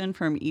indication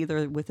from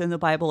either within the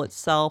Bible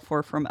itself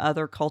or from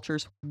other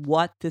cultures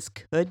what this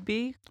could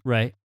be.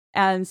 Right.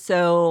 And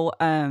so,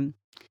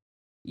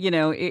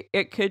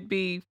 it could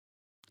be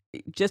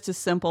just as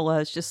simple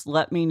as just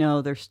let me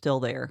know they're still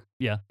there.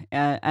 Yeah.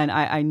 And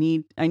I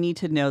need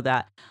to know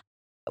that.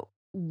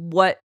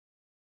 What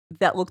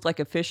that looked like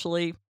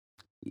officially,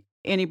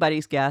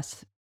 anybody's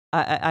guess.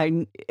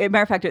 As a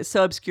matter of fact, it's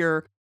so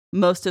obscure.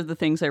 Most of the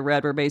things I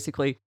read were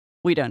basically,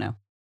 we don't know.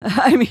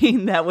 I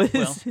mean, that was,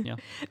 Well, yeah,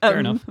 fair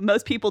enough.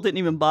 Most people didn't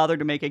even bother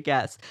to make a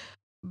guess.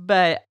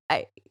 But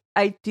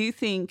I do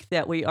think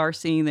that we are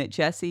seeing that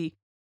Jesse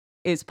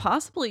is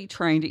possibly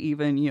trying to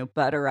even,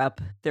 butter up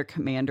their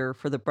commander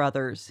for the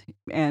brothers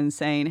and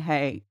saying,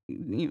 hey,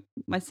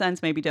 my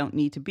sons maybe don't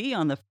need to be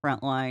on the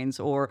front lines,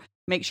 or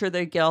make sure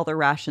they get all their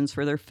rations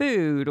for their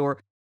food, or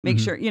make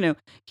Mhm.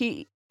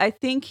 sure, I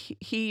think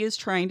he is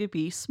trying to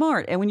be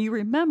smart. And when you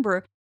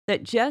remember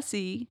that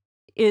Jesse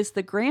is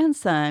the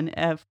grandson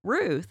of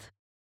Ruth,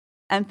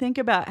 and think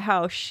about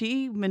how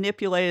she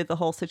manipulated the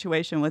whole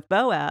situation with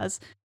Boaz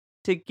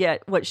to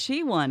get what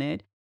she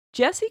wanted,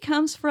 Jesse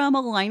comes from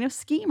a line of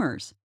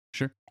schemers.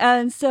 Sure.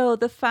 And so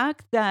the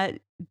fact that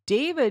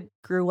David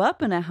grew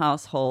up in a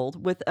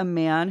household with a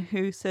man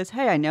who says,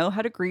 hey, I know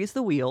how to grease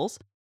the wheels.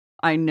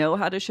 I know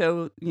how to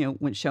show,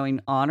 when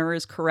showing honor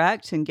is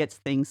correct and gets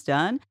things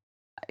done.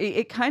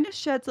 It kind of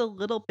sheds a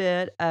little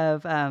bit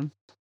of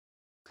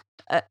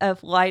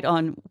light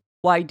on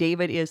why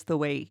David is the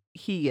way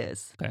he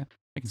is. Okay.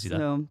 I can see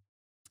that.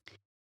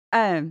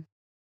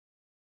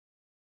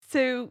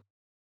 So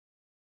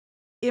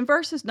in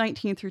verses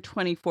 19 through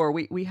 24,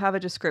 we have a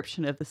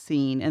description of the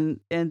scene,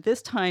 and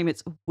this time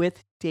it's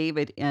with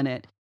David in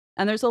it.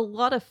 And there's a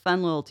lot of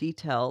fun little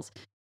details.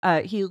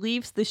 He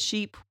leaves the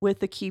sheep with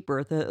the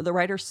keeper. The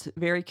writer's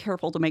very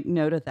careful to make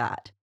note of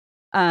that.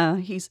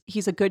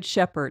 He's a good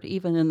shepherd,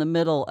 even in the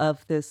middle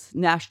of this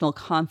national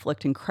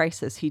conflict and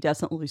crisis. He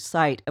doesn't lose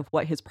sight of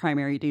what his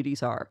primary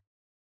duties are.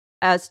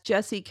 As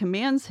Jesse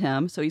commands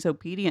him, so he's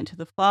obedient to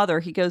the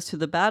father, he goes to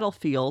the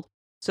battlefield.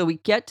 So we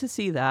get to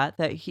see that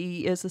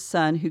he is a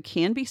son who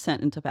can be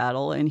sent into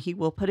battle, and he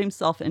will put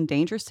himself in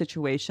dangerous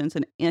situations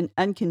and in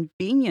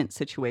inconvenient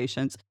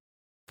situations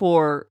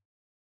for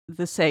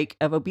the sake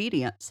of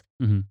obedience.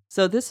 Mhm.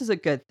 So this is a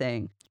good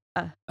thing.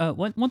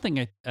 One thing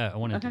I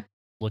wanted Okay. to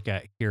look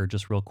at here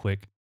just real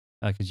quick,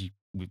 because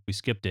we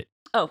skipped it,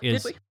 Oh,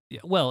 is did we?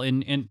 yeah, well,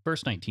 in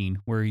verse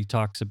 19 where he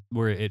talks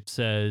where it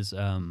says,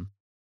 now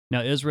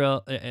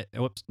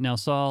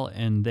Saul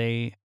and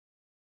they,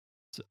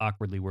 it's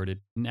awkwardly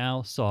worded,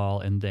 now Saul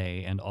and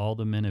they and all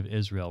the men of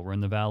Israel were in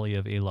the valley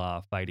of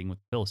Elah fighting with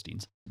the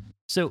Philistines.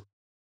 So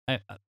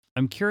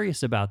I'm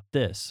curious about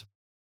this.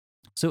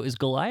 So is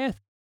Goliath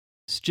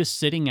just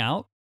sitting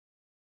out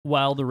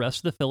while the rest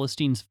of the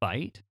Philistines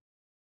fight?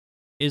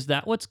 Is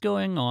that what's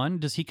going on?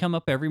 Does he come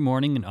up every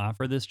morning and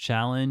offer this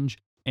challenge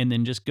and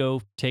then just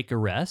go take a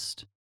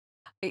rest?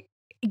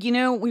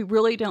 We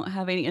really don't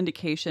have any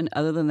indication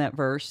other than that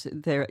verse.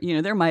 There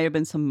might have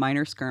been some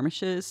minor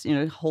skirmishes,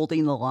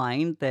 holding the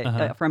line that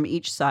Uh-huh. from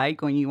each side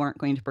going, you aren't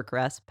going to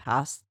progress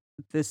past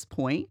this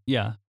point.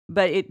 Yeah.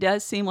 But it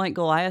does seem like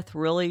Goliath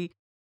really,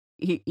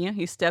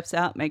 he steps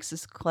out, makes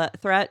his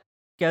threat,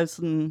 goes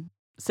and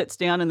sits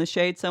down in the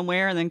shade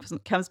somewhere, and then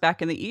comes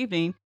back in the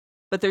evening.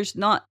 But there's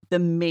not the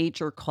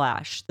major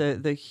clash.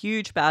 The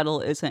huge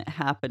battle isn't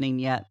happening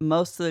yet.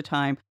 Most of the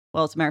time,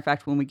 well, as a matter of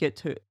fact, when we get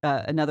to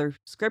another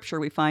scripture,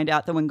 we find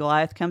out that when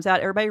Goliath comes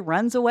out, everybody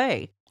runs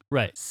away.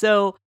 Right.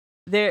 So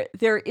there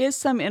is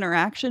some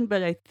interaction,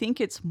 but I think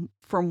it's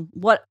from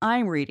what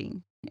I'm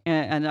reading,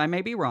 and I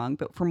may be wrong,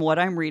 but from what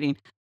I'm reading,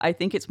 I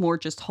think it's more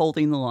just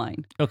holding the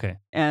line. Okay.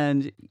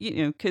 And,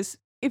 because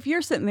if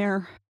you're sitting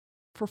there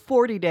for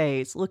 40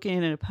 days looking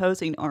at an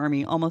opposing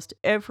army, almost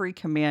every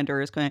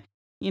commander is going to,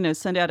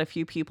 send out a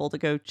few people to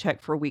go check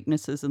for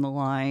weaknesses in the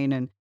line.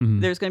 And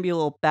Mhm. there's going to be a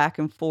little back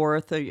and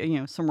forth,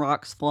 some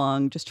rocks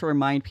flung just to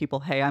remind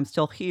people, hey, I'm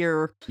still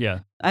here. Yeah.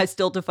 I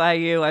still defy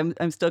you.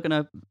 I'm still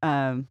going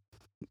to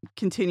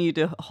continue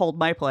to hold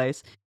my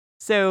place.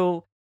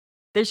 So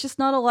there's just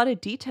not a lot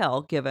of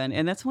detail given.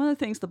 And that's one of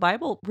the things the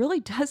Bible really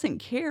doesn't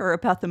care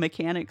about the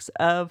mechanics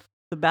of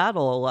the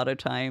battle a lot of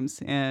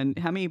times. And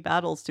how many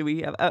battles do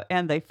we have? Oh,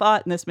 and they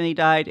fought and this many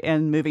died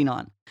and moving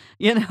on.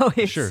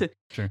 It's, Sure.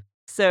 Sure.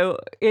 so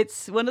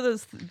it's one of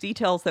those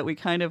details that we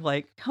kind of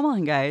like, come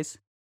on, guys,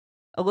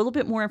 a little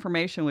bit more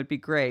information would be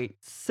great.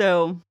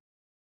 So,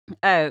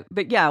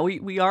 but yeah,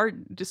 we are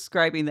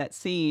describing that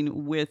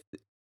scene with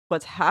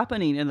what's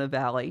happening in the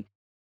valley.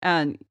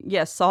 And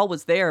yes, Saul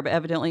was there, but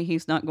evidently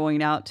he's not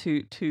going out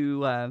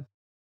to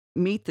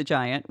meet the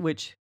giant,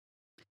 which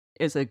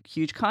is a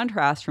huge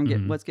contrast from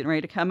Mhm. what's getting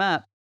ready to come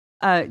up.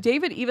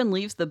 David even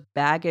leaves the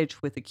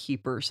baggage with the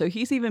keeper, so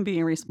he's even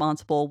being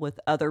responsible with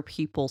other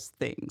people's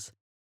things.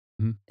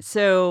 Mhm.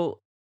 So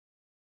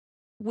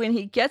when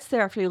he gets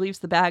there after he leaves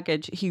the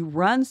baggage, he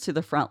runs to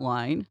the front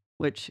line,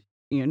 which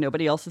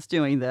nobody else is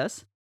doing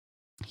this.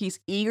 He's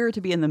eager to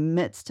be in the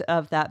midst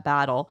of that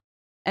battle.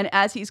 And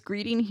as he's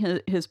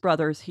greeting his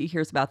brothers, he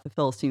hears about the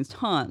Philistines'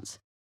 taunts.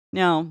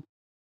 Now,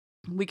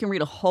 we can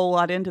read a whole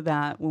lot into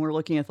that when we're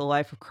looking at the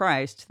life of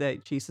Christ,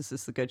 that Jesus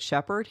is the good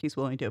shepherd. He's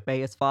willing to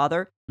obey his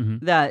Father. Mhm.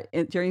 That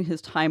during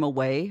his time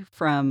away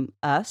from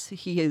us,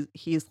 he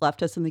has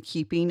left us in the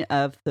keeping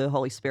of the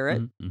Holy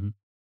Spirit. Mhm. Mhm.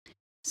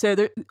 So,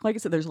 like I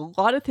said, there's a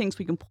lot of things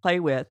we can play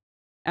with.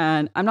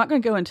 And I'm not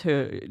going to go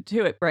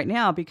into it right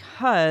now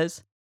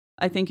because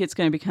I think it's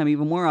going to become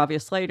even more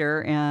obvious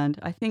later. And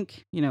I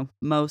think,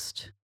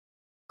 most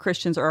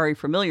Christians are already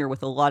familiar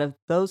with a lot of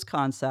those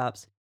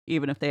concepts,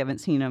 even if they haven't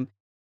seen them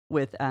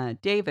with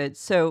David.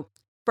 So,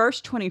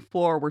 verse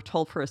 24, we're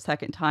told for a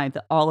second time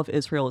that all of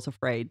Israel is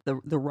afraid. The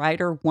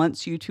writer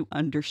wants you to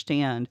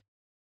understand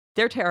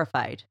they're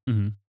terrified.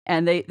 Mhm.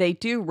 And they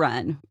do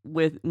run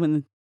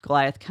when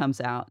Goliath comes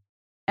out.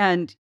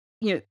 And,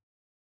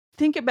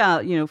 think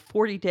about,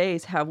 40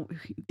 days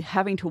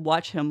having to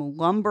watch him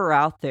lumber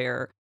out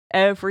there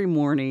every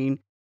morning.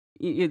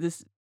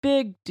 This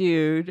big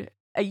dude.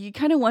 You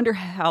kind of wonder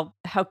how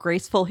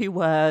graceful he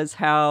was,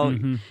 how,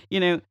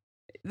 Mhm.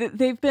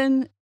 they've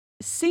been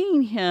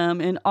seeing him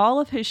in all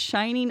of his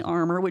shining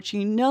armor, which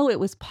it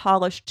was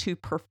polished to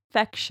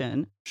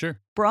perfection. Sure.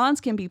 Bronze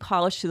can be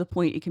polished to the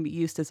point it can be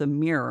used as a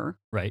mirror.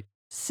 Right.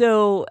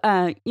 So,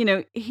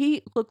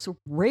 he looks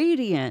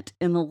radiant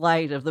in the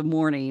light of the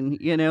morning,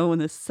 when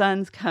the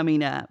sun's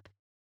coming up.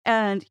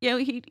 And,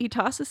 he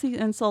tosses these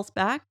insults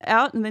back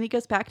out and then he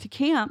goes back to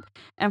camp.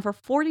 And for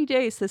 40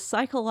 days, this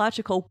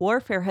psychological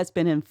warfare has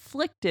been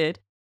inflicted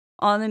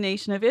on the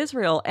nation of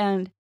Israel.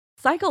 And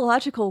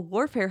psychological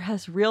warfare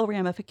has real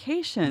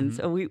ramifications.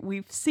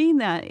 We've seen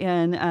that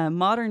in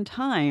modern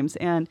times.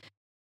 And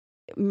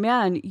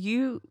man,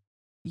 you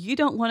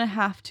don't want to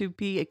have to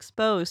be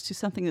exposed to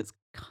something that's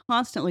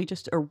constantly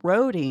just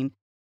eroding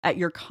at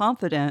your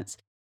confidence,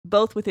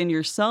 both within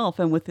yourself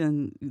and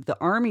within the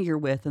army you're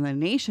with and the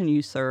nation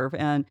you serve.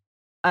 And,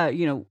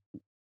 you know,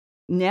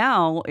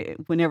 now,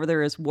 whenever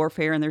there is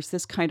warfare and there's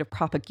this kind of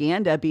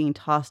propaganda being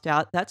tossed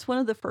out, that's one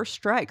of the first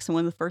strikes and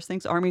one of the first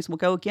things armies will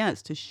go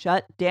against to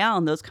shut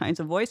down those kinds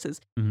of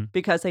voices Mhm.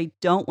 because they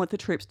don't want the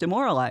troops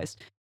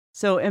demoralized.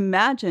 So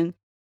imagine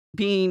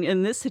being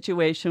in this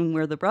situation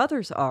where the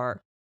brothers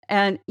are.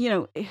 And,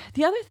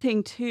 the other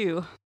thing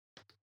too,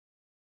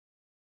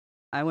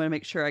 I want to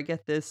make sure I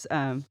get this.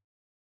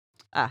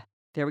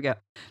 There we go.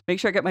 Make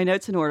sure I get my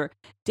notes in order.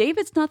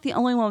 David's not the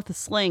only one with a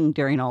sling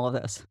during all of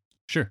this.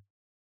 Sure.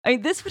 I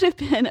mean, this would have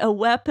been a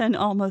weapon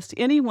almost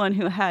anyone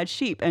who had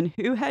sheep. And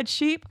who had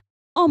sheep?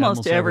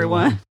 Almost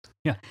everyone.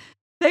 Yeah.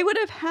 They would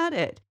have had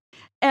it.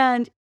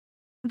 And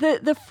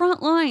the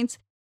front lines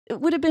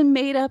would have been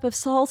made up of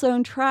Saul's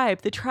own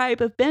tribe, the tribe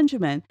of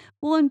Benjamin.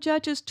 Well, in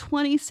Judges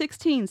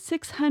 20:16,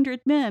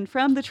 600 men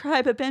from the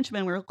tribe of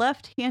Benjamin were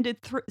left-handed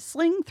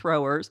sling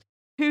throwers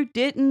who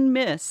didn't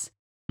miss.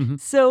 Mhm.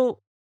 So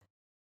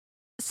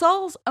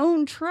Saul's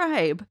own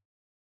tribe,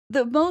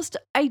 the most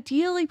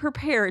ideally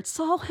prepared,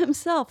 Saul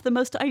himself, the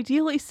most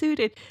ideally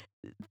suited,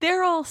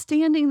 they're all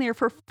standing there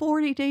for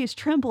 40 days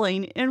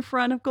trembling in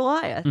front of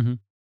Goliath. Mhm.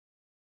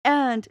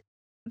 And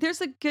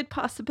there's a good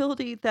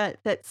possibility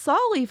that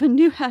Saul even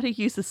knew how to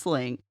use a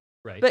sling,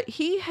 Right. but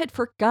he had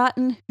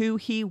forgotten who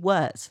he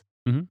was.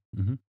 Mhm.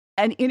 Mhm.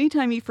 And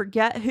anytime you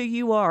forget who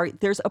you are,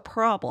 there's a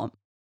problem.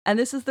 And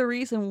this is the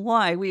reason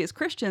why we as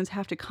Christians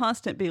have to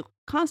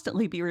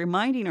constantly be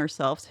reminding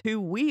ourselves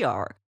who we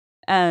are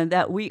and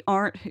that we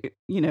aren't,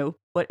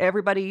 what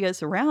everybody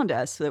is around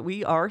us, that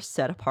we are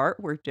set apart,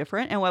 we're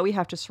different, and why we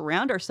have to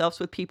surround ourselves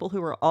with people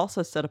who are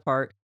also set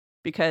apart.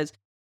 Because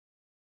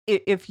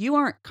if you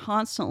aren't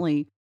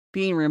constantly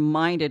being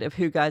reminded of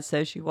who God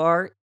says you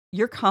are,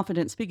 your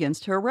confidence begins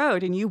to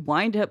erode and you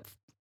wind up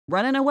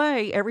running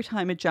away every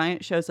time a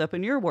giant shows up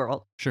in your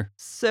world. Sure.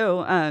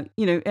 So, and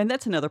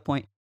that's another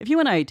point. If you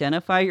want to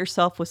identify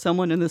yourself with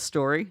someone in this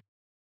story,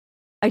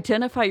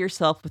 identify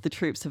yourself with the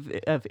troops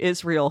of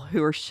Israel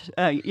who are,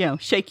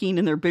 shaking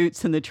in their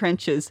boots in the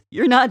trenches.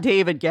 You're not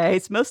David,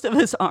 guys. Most of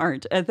us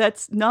aren't. And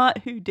that's not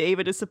who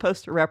David is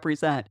supposed to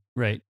represent.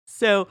 Right.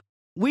 So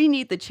we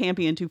need the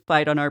champion to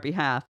fight on our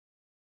behalf.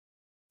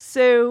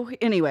 So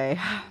anyway,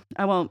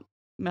 I won't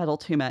meddle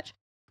too much.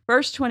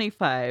 Verse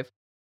 25.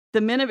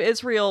 The men of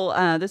Israel,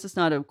 this is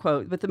not a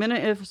quote, but the men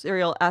of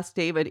Israel asked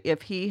David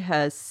if he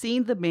has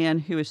seen the man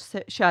who is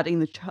shouting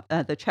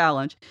the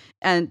challenge.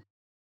 And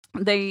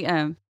they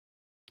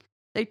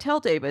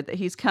tell David that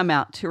he's come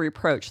out to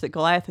reproach, that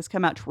Goliath has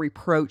come out to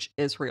reproach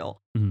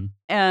Israel. Mhm.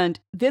 And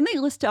then they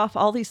list off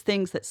all these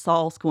things that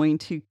Saul's going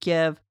to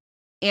give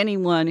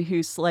anyone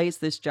who slays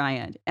this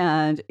giant.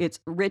 And it's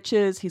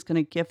riches. He's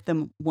going to give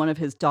them one of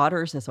his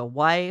daughters as a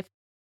wife.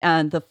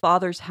 And the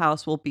father's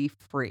house will be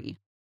free.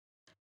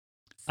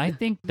 I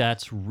think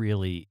that's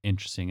really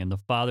interesting. And the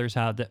father's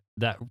house,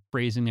 that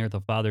phrasing there,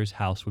 the father's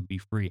house would be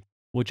free,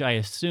 which I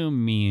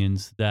assume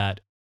means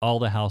that all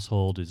the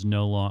household is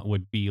no longer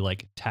would be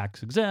like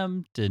tax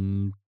exempt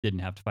and didn't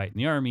have to fight in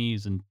the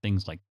armies and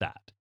things like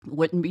that.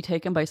 Wouldn't be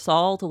taken by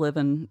Saul to live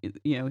in,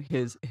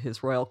 his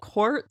royal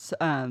courts.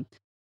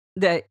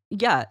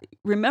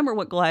 Remember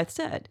what Goliath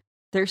said.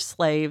 They're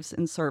slaves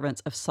and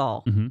servants of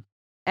Saul. Mm-hmm.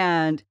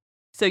 And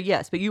so,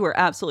 yes, but you were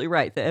absolutely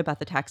right about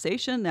the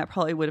taxation. That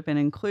probably would have been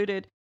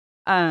included.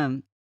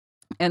 And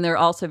they're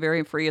also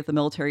very free of the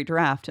military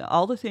draft.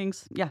 All the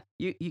things,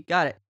 you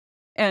got it.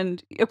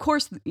 And of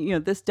course,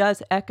 this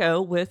does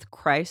echo with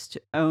Christ's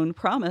own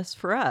promise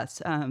for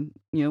us.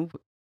 The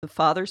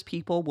Father's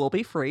people will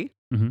be free.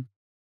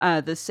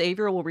 Mm-hmm. The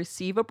Savior will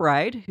receive a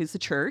bride, who's the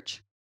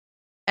church,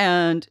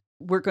 and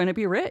we're going to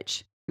be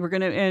rich.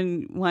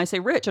 And when I say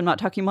rich, I'm not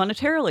talking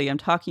monetarily. I'm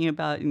talking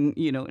about,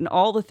 in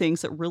all the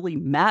things that really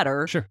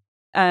matter. Sure.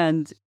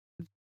 And,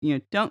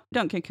 don't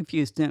get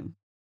confused.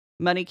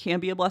 Money can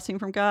be a blessing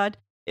from God.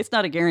 It's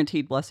not a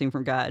guaranteed blessing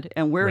from God.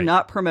 And we're Right.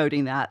 not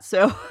promoting that.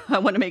 So I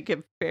want to make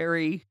it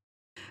very,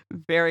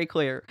 very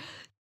clear.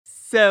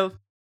 So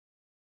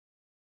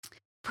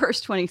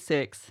verse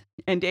 26,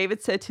 and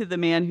David said to the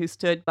man who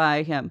stood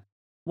by him,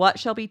 "What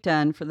shall be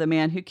done for the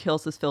man who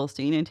kills this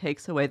Philistine and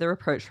takes away the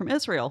reproach from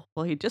Israel?"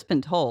 Well, he'd just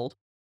been told.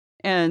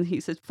 And he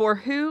says, "For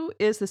who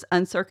is this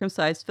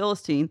uncircumcised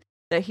Philistine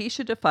that he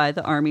should defy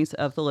the armies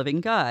of the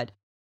living God?"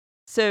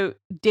 So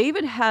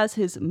David has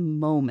his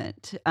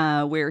moment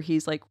where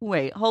he's like,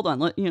 "Wait, hold on.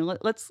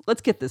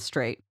 Let's get this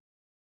straight.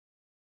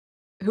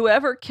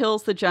 Whoever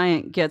kills the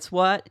giant gets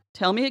what?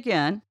 Tell me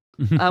again.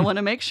 I want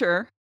to make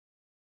sure."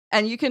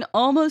 And you can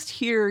almost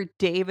hear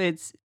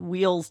David's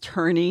wheels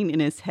turning in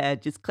his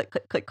head, just click,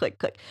 click, click, click,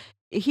 click.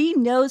 He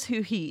knows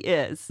who he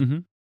is. Mm-hmm.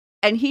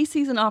 And he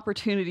sees an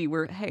opportunity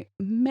where, hey,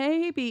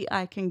 maybe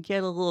I can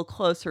get a little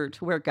closer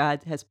to where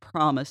God has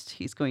promised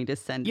he's going to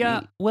send me.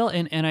 Well,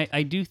 and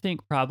I do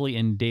think probably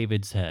in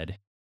David's head,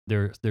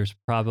 there's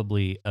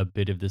probably a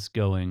bit of this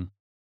going,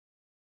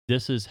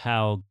 this is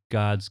how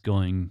God's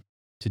going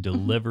to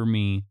deliver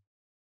me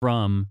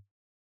from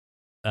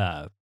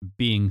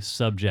being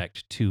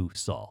subject to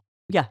Saul.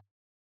 Yeah.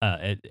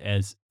 At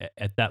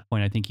that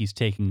point, I think he's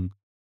taking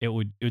it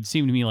would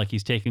seem to me like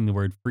he's taking the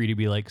word free to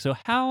be like, so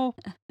how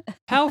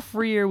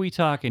free are we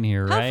talking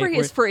here, How right? free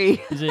is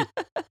free? Is it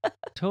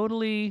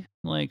totally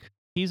like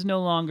he's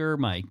no longer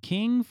my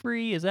king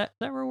free? Is that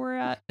where we're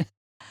at?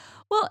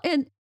 Well,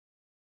 and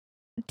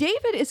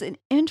David is an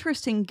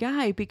interesting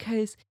guy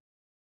because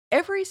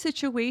every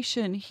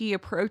situation he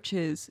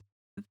approaches,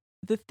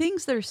 the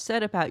things that are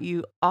said about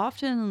you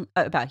often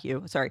about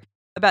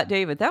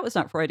David, that was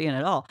not Freudian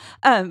at all.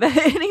 But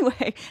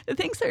anyway, the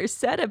things that are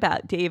said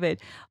about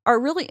David are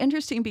really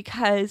interesting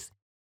because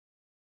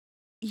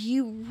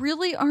you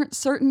really aren't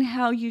certain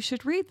how you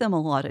should read them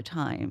a lot of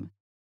time.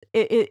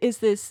 Is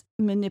this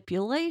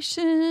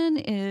manipulation?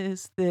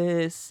 Is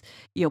this,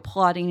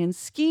 plotting and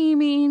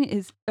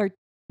scheming?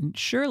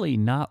 Surely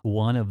not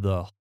one of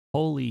the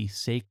holy,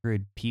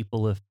 sacred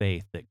people of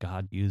faith that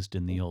God used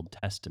in the Old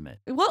Testament.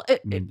 Well, I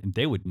mean,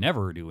 they would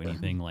never do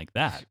anything like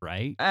that,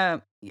 right?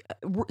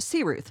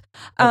 see Ruth.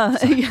 Oh,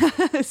 sorry.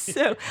 Yeah,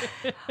 so,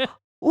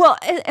 well,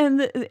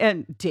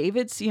 and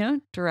David's,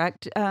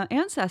 direct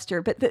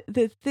ancestor. But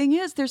the thing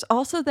is, there's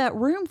also that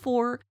room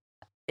for,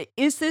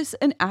 is this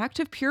an act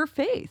of pure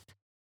faith?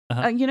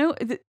 Uh-huh.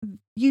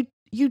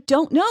 You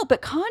don't know,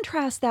 but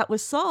contrast that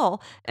with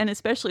Saul, and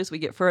especially as we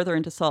get further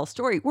into Saul's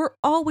story, we're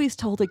always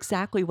told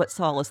exactly what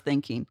Saul is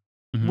thinking.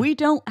 Mhm. We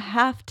don't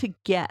have to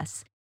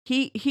guess.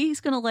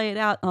 He's going to lay it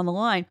out on the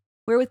line.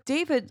 Where with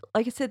David,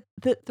 like I said,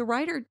 the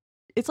writer,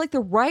 it's like the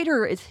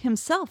writer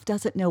himself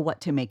doesn't know what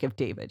to make of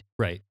David.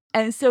 Right.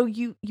 And so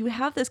you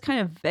have this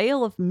kind of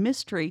veil of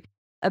mystery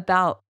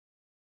about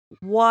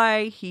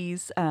why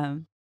he's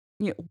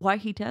why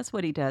he does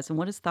what he does and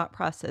what his thought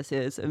process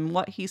is and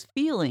what he's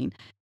feeling.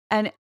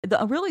 And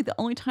really the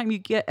only time you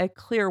get a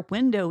clear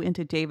window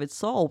into David's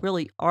soul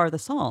really are the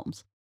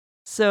Psalms.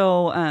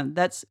 So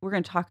we're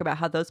going to talk about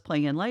how those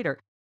play in later.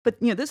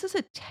 But this is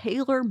a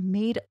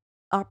tailor-made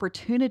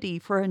opportunity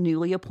for a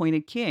newly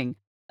appointed king,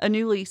 a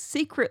newly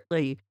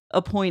secretly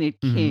appointed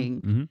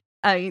king.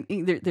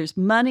 Mhm. There's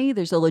money,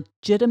 there's a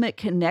legitimate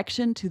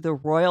connection to the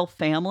royal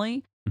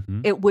family.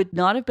 Mhm. It would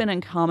not have been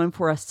uncommon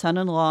for a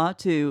son-in-law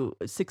to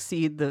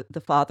succeed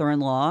the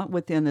father-in-law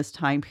within this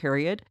time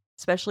period,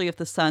 especially if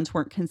the sons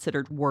weren't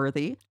considered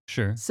worthy.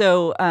 Sure.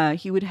 So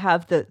he would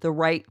have the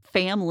right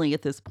family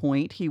at this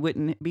point. He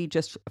wouldn't be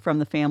just from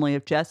the family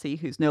of Jesse,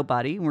 who's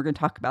nobody. And we're going to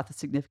talk about the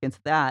significance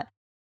of that.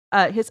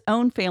 His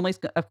own family's,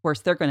 of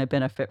course, they're going to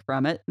benefit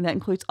from it. And that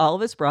includes all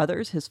of his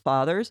brothers, his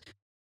fathers.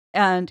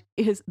 And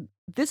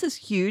this is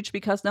huge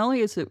because not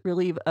only is it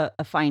relieve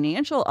a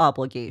financial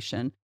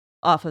obligation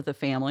off of the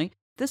family,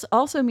 this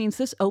also means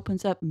this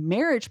opens up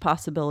marriage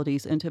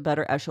possibilities into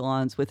better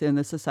echelons within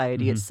the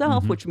society Mhm,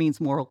 itself, mhm. which means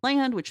more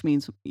land, which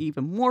means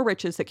even more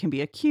riches that can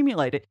be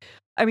accumulated.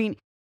 I mean,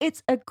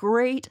 it's a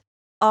great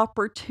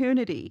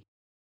opportunity.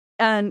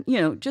 And,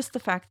 just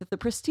the fact that the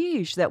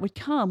prestige that would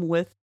come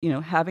with,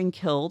 having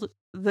killed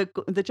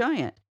the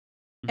giant.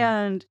 Mhm.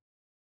 And,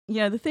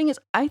 the thing is,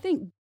 I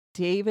think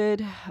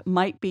David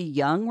might be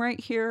young right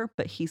here,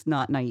 but he's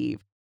not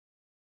naive.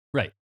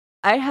 Right.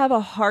 I have a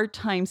hard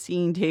time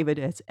seeing David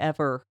as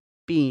ever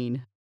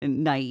being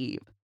naive.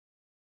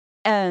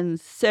 And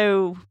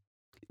so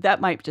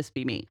that might just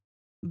be me.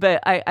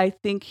 But I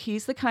think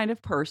he's the kind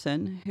of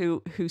person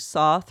who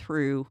saw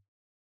through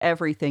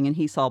everything, and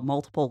he saw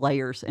multiple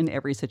layers in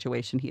every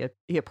situation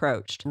he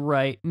approached.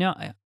 Right.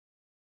 Now,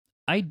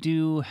 I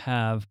do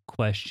have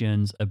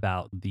questions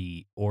about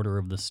the order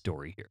of the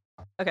story here.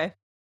 Okay.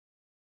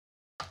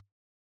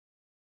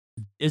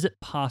 Is it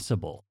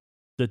possible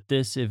that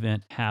this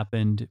event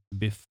happened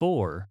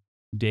before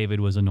David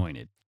was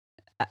anointed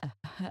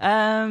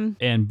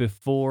and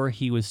before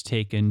he was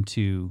taken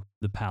to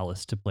the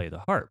palace to play the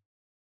harp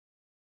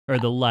or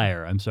the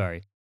lyre? I'm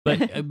sorry.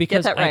 But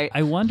because that right.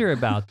 I wonder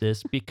about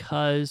this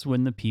because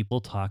when the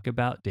people talk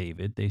about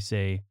David, they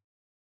say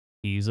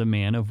he's a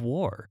man of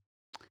war.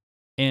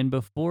 And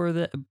before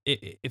that,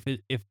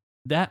 if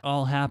that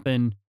all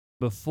happened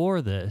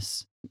before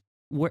this,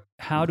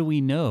 how do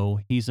we know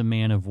he's a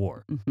man of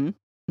war? Mm-hmm.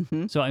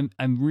 Mm-hmm. So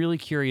I'm really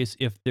curious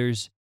if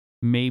there's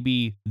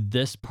maybe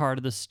this part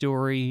of the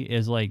story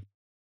is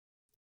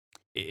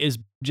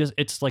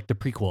it's like the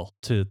prequel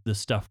to the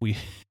stuff we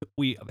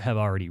have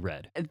already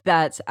read.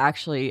 That's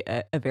actually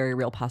a very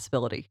real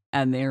possibility.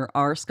 And there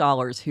are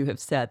scholars who have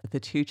said that the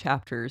two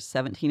chapters,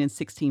 17 and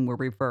 16, were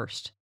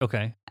reversed.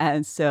 Okay.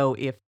 And so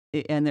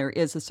and there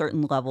is a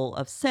certain level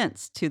of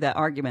sense to that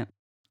argument.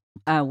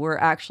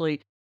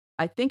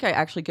 I think I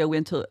actually go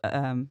into,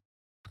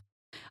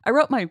 I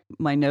wrote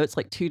my notes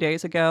like 2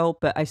 days ago,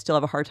 but I still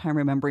have a hard time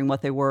remembering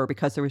what they were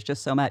because there was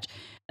just so much.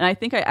 And I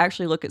think I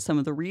actually look at some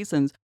of the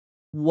reasons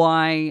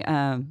why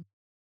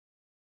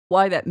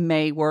that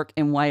may work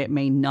and why it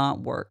may not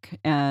work.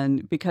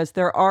 And because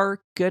there are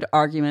good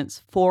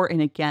arguments for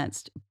and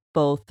against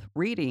both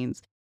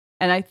readings.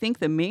 And I think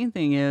the main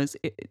thing is,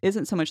 it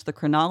isn't so much the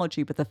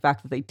chronology, but the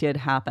fact that they did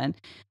happen.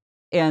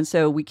 And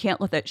so we can't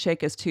let that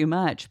shake us too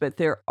much. But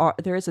there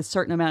is a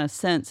certain amount of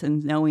sense in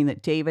knowing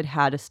that David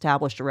had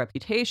established a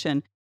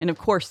reputation. And of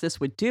course, this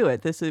would do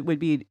it. Would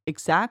be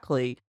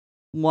exactly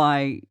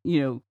why,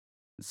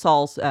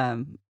 Saul's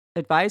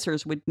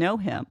advisors would know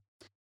him.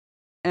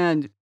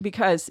 And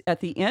because at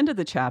the end of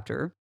the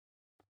chapter,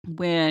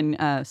 when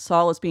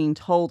Saul is being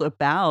told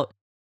about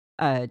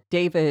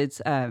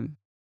David's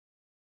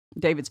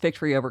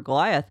victory over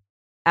Goliath,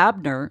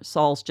 Abner,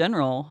 Saul's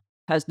general,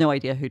 has no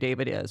idea who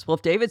David is. Well,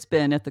 if David's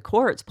been at the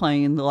courts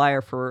playing the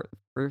lyre for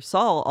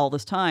Saul all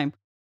this time,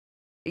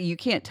 you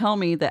can't tell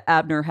me that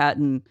Abner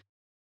hadn't,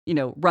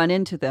 run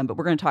into them. But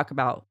we're going to talk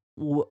about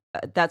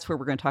that's where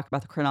we're going to talk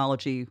about the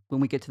chronology when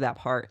we get to that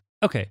part.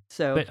 Okay.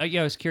 So, but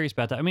I was curious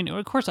about that. I mean,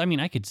 of course,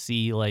 I could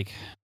see I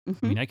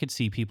could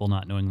see people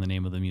not knowing the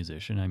name of the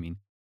musician. I mean,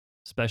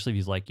 especially if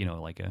he's like,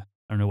 like I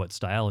don't know what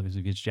style, if he's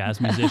a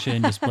jazz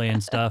musician just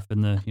playing stuff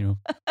and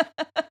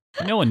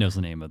no one knows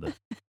the name of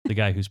the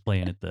guy who's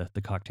playing at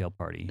the cocktail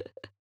party.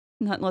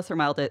 Not unless they're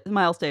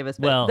Miles Davis,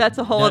 but Well, that's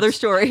a whole other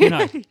story.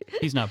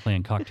 He's not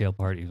playing cocktail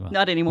parties. Well,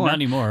 not anymore. Not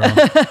anymore. Well,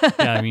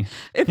 yeah, I mean,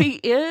 if he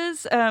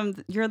is,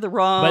 you're in the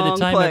wrong by the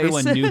time place.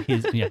 everyone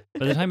knew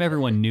by the time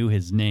everyone knew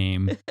his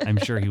name, I'm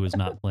sure he was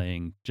not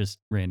playing just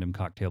random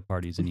cocktail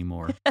parties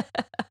anymore.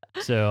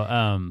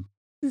 So,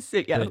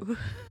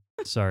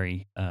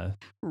 sorry.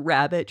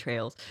 Rabbit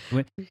trails.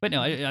 But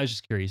no, I was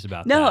just curious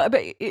about that. No,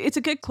 but it's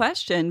a good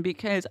question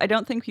because I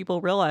don't think people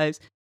realize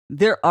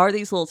there are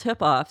these little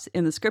tip-offs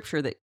in the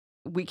scripture that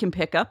we can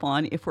pick up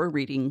on if we're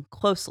reading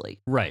closely.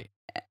 Right.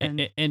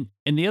 And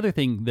the other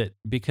thing that,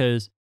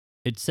 because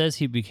it says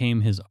he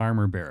became his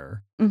armor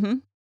bearer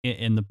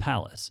in the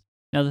palace.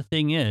 Now, the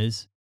thing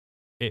is,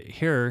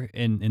 here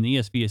in the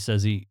ESV, it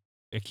says I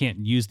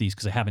can't use these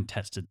because I haven't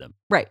tested them.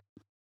 Right.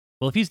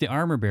 Well, if he's the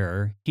armor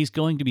bearer, he's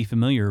going to be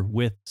familiar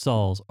with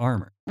Saul's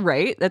armor.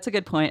 Right. That's a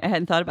good point. I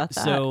hadn't thought about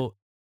that. So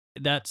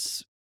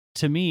that's,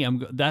 to me,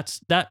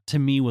 that to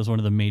me was one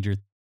of the major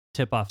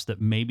tip-offs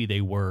that maybe they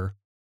were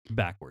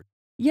backward.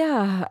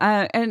 Yeah,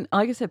 and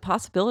like I said,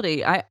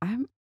 possibility.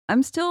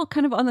 I'm still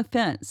kind of on the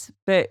fence,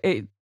 but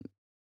here's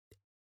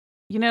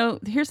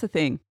the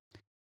thing: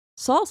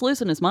 Saul's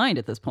losing his mind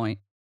at this point.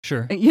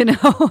 Sure.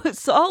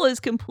 Saul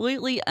is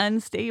completely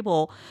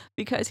unstable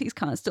because he's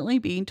constantly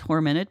being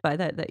tormented by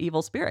that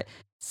evil spirit.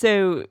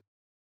 So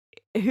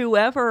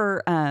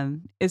whoever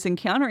is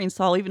encountering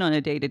Saul, even on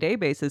a day-to-day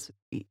basis,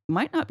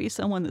 might not be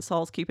someone that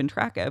Saul's keeping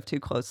track of too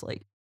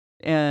closely.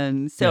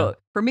 And so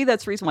for me,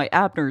 that's the reason why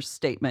Abner's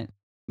statement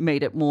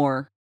made it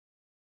more,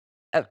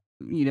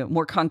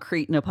 more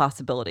concrete and a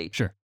possibility.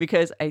 Sure.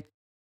 Because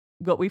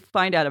what we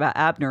find out about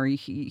Abner,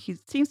 he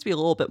seems to be a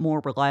little bit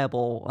more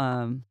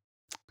reliable.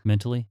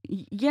 Mentally?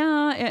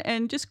 Yeah,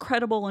 and just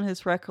credible in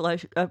his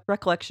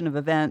recollection of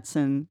events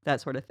and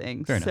that sort of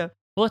thing. Fair enough.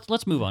 Well,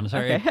 let's move on.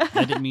 Sorry, Okay.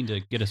 I didn't mean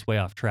to get us way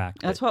off track.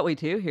 That's what we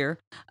do here.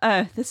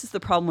 This is the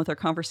problem with our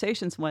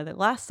conversations, why they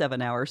last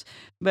 7 hours.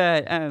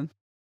 But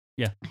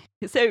yeah.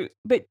 So,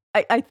 but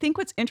I think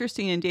what's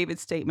interesting in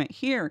David's statement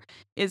here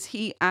is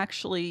he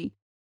actually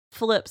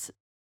flips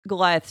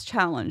Goliath's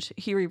challenge.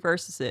 He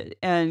reverses it.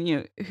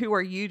 And, who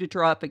are you to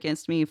draw up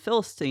against me,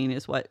 Philistine,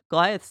 is what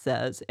Goliath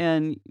says.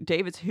 And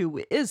David's,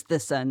 who is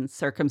this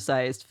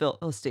uncircumcised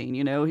Philistine?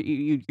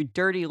 You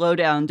dirty,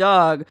 low-down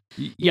dog.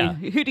 Yeah.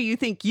 Who do you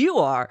think you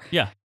are?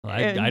 Yeah.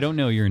 I don't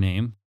know your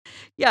name.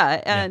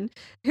 Yeah. And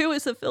who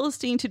is a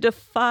Philistine to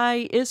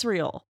defy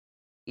Israel?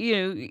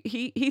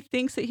 He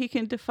thinks that he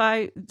can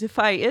defy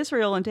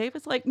Israel, and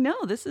David's like, no,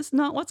 this is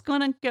not what's going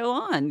to go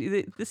on.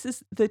 This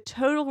is the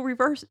total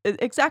reverse,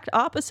 exact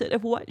opposite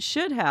of what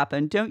should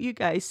happen. Don't you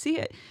guys see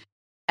it?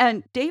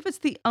 And David's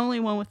the only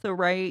one with the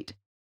right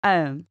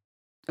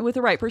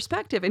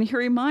perspective, and he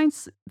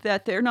reminds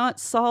that they're not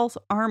Saul's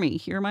army.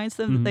 He reminds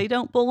them that they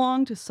don't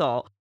belong to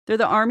Saul. They're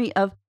the army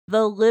of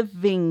the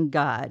living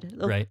God.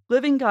 The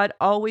living God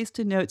always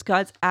denotes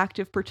God's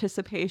active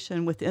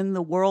participation within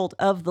the world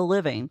of the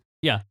living.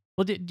 Yeah.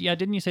 Well,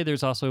 didn't you say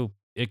there's also,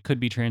 it could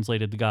be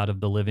translated the God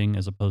of the living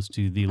as opposed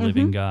to the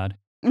living God?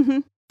 Mm-hmm.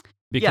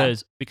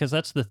 Because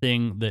that's the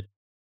thing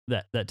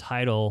that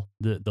title,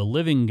 the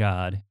living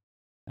God,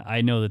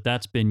 I know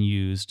that's been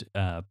used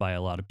by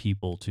a lot of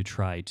people to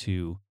try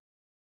to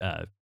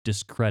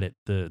discredit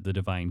the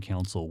divine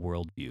council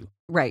worldview.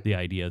 Right. The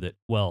idea that,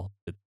 well,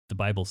 the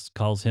Bible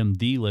calls him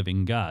the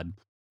living God.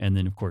 And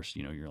then, of course,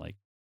 you're like,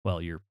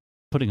 well, you're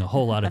putting a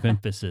whole lot of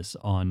emphasis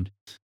on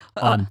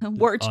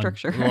word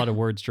structure. A lot of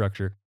word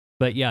structure.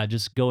 But yeah,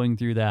 just going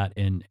through that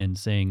and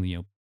saying,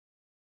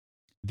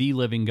 the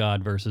living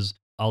God versus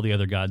all the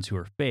other gods who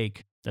are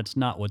fake, that's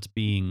not what's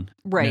being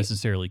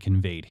necessarily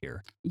conveyed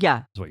here.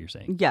 Yeah. Is what you're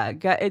saying. Yeah.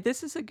 God,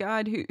 this is a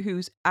God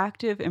who's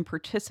active and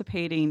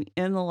participating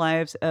in the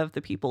lives of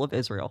the people of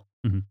Israel.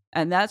 Mm-hmm.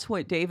 And that's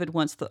what David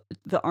wants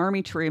the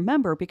army to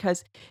remember,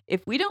 because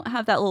if we don't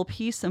have that little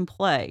piece in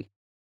play,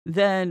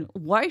 then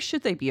why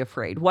should they be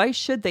afraid? Why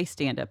should they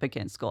stand up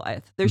against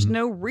Goliath? There's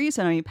no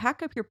reason. I mean,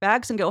 pack up your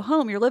bags and go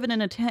home. You're living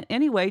in a tent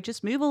anyway.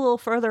 Just move a little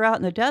further out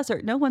in the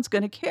desert. No one's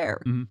going to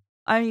care. Mm-hmm.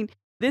 I mean,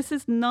 this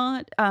is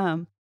not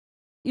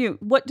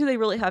what do they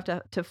really have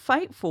to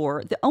fight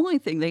for? The only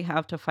thing they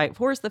have to fight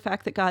for is the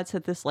fact that God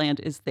said this land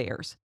is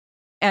theirs.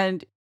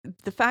 And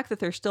the fact that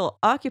they're still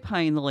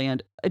occupying the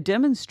land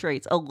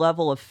demonstrates a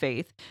level of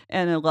faith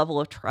and a level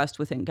of trust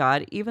within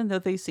God, even though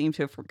they seem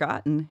to have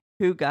forgotten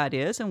who God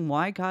is and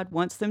why God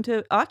wants them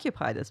to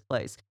occupy this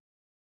place.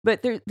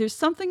 But there's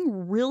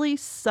something really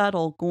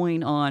subtle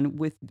going on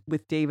with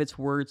David's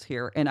words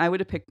here, and I would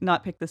have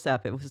not picked this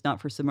up. It was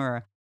not for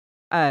Samura.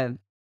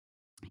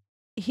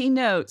 He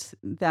notes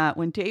that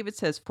when David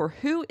says, "For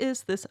who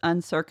is this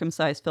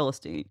uncircumcised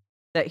Philistine,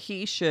 that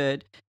he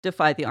should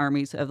defy the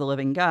armies of the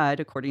living God,"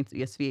 according to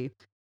the ESV.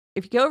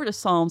 If you go over to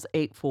Psalms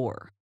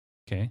 8:4,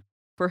 Okay.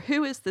 "For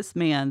who is this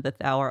man that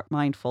thou art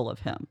mindful of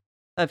him?"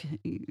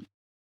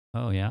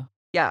 Oh, yeah.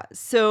 Yeah,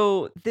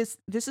 so this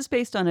is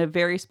based on a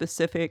very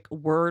specific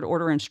word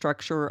order and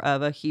structure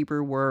of a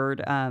Hebrew word.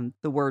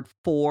 The word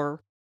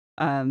 "for,"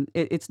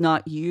 it's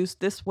not used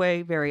this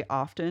way very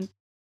often.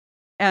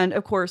 And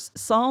of course,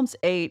 Psalms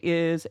 8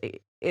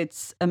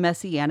 it's a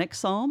messianic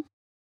psalm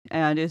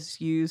and is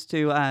used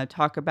to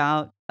talk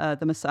about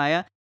the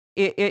Messiah.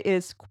 It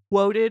is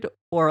quoted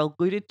or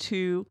alluded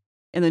to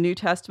in the New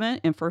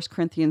Testament in 1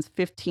 Corinthians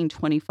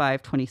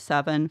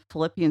 15:25-27,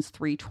 Philippians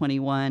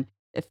 3:21,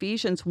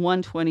 Ephesians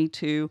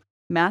 1:22,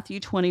 Matthew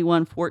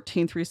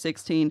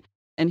 21:14-16,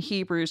 and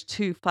Hebrews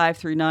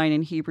 2:5-9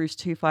 and Hebrews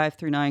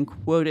 2:5-9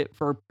 quote it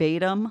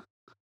verbatim.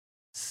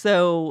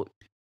 So,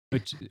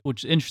 Which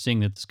is interesting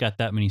that it's got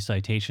that many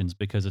citations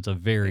because it's a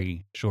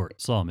very short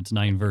psalm. It's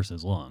 9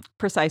 verses long.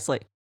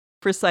 Precisely.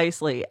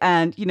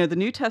 And, the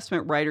New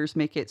Testament writers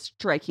make it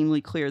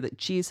strikingly clear that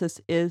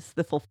Jesus is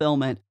the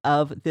fulfillment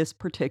of this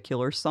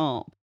particular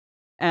psalm.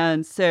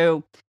 And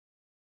so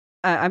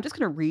I'm just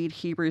going to read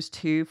Hebrews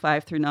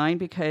 2:5-9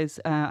 because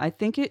I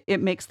think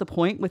it makes the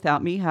point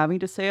without me having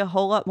to say a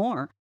whole lot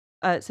more.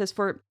 It says,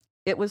 "For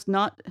it was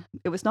not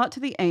to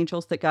the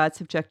angels that God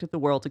subjected the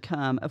world to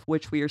come, of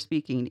which we are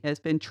speaking. It has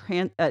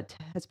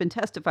been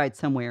testified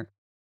somewhere.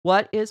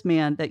 What is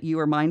man that you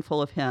are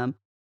mindful of him,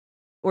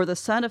 or the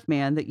son of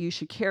man that you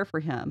should care for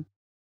him?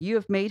 You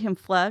have made him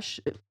flesh.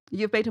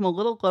 You have made him a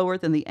little lower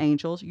than the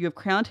angels. You have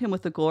crowned him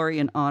with the glory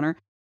and honor,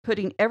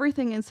 putting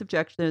everything in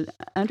subjection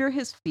under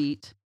his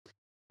feet.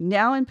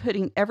 Now in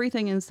putting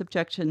everything in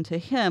subjection to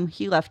him,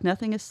 he left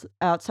nothing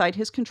outside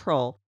his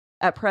control.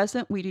 At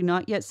present, we do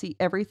not yet see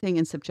everything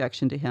in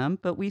subjection to him,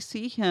 but we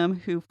see him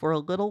who for a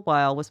little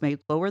while was made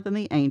lower than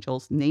the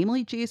angels,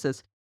 namely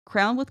Jesus,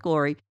 crowned with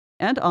glory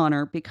and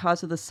honor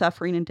because of the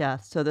suffering and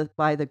death, so that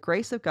by the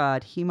grace of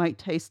God he might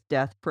taste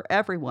death for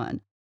everyone."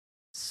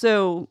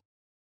 So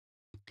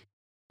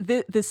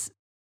this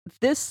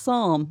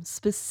psalm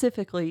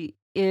specifically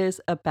is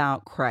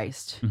about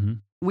Christ. Mm-hmm.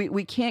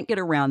 We can't get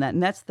around that,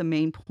 and that's the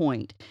main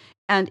point.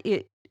 And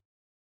it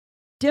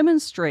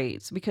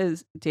demonstrates,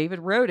 because David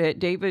wrote it,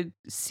 David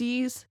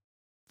sees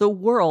the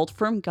world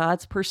from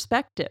God's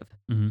perspective.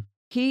 Mm-hmm.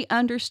 He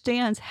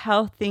understands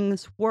how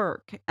things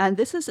work. And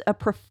this is a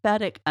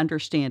prophetic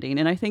understanding.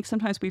 And I think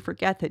sometimes we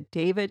forget that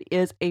David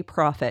is a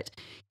prophet.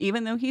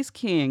 Even though he's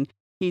king,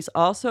 he's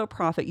also a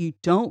prophet. You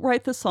don't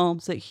write the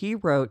Psalms that he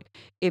wrote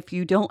if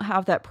you don't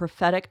have that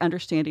prophetic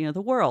understanding of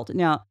the world.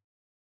 Now,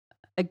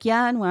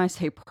 again, when I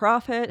say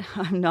prophet,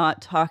 I'm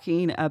not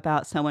talking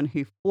about someone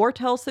who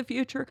foretells the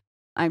future.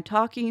 I'm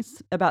talking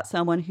about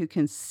someone who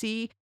can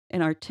see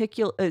and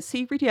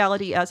see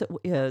reality as it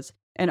is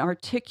and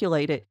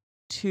articulate it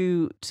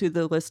to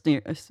the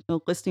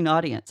listening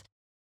audience.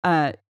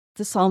 The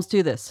Psalms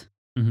do this.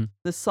 Mm-hmm.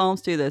 The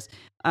Psalms do this.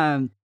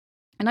 And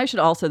I should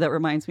also, that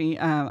reminds me,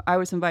 I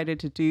was invited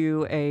to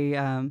do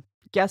a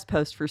guest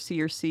post for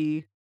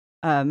CRC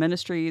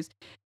Ministries,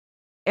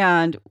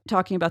 and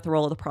talking about the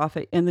role of the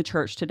prophet in the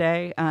church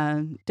today.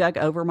 Doug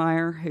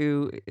Overmeyer,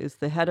 who is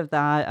the head of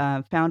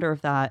that, founder of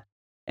that,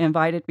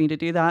 invited me to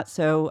do that.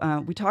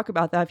 So we talk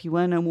about that. If you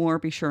want to know more,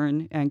 be sure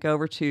and go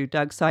over to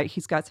Doug's site.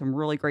 He's got some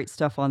really great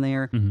stuff on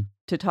there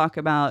to talk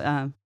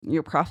about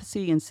your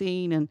prophecy and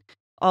seeing and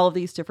all of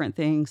these different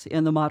things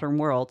in the modern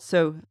world.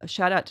 So a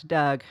shout out to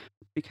Doug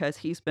because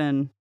he's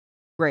been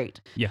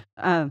great. Yeah.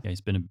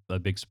 He's been a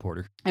big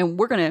supporter. And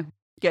we're going to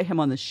get him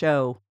on the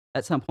show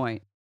at some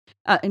point.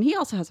 And he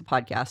also has a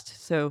podcast.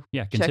 So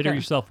yeah, consider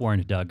yourself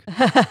warned, Doug.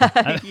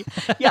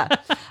 Yeah.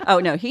 Oh,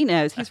 no, he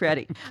knows. He's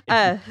ready.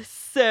 But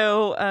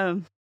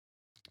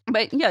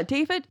yeah,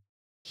 David,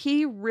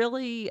 he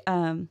really,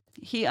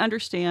 he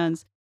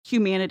understands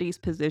humanity's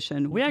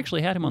position. We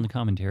actually had him on the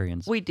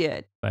Commentarians. We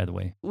did. By the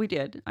way. We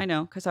did. I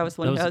know, because I was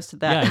the one who hosted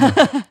that.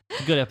 Yeah,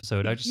 it's a good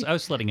episode. I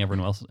was letting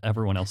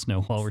everyone else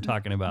know while we're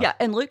talking about. Yeah,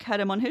 and Luke had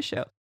him on his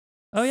show.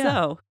 Oh, yeah.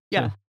 So,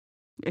 yeah. So,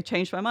 it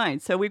changed my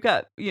mind. So we've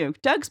got,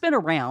 Doug's been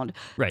around.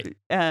 Right.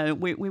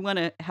 We want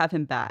to have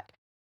him back.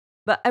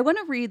 But I want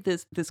to read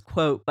this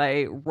quote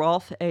by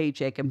Rolf A.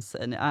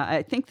 Jacobson.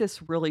 I think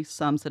this really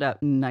sums it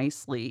up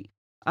nicely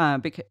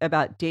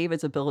about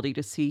David's ability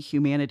to see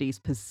humanity's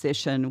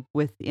position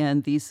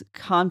within these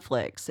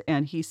conflicts.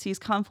 And he sees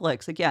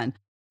conflicts, again,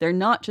 they're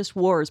not just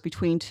wars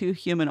between two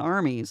human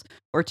armies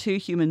or two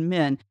human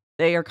men.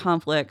 They are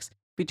conflicts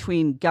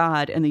between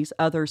God and these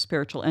other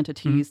spiritual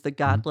entities, the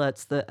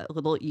godlets, the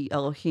little e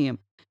Elohim.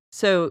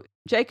 So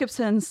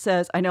Jacobson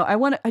says,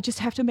 I just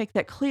have to make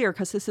that clear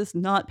because this is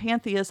not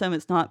pantheism,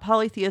 it's not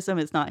polytheism,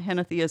 it's not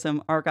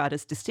henotheism. Our God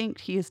is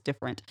distinct, he is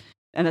different.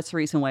 And that's the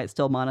reason why it's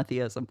still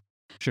monotheism.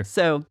 Sure.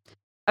 So,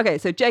 okay,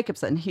 so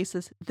Jacobson, he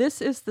says,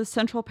 this is the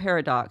central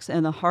paradox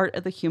and the heart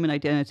of the human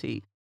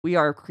identity. We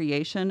are a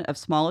creation of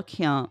small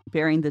account,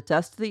 bearing the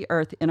dust of the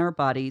earth in our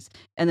bodies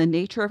and the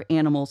nature of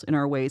animals in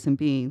our ways and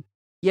being.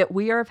 Yet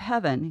we are of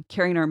heaven,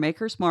 carrying our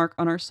Maker's mark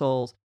on our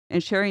souls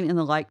and sharing in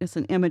the likeness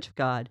and image of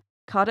God.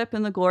 Caught up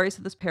in the glories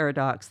of this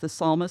paradox, the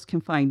psalmist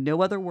can find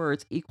no other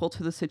words equal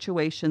to the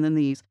situation than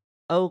these.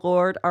 O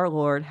Lord, our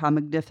Lord, how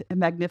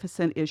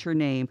magnificent is your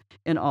name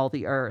in all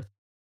the earth.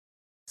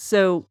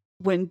 So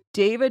when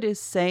David is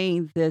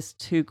saying this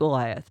to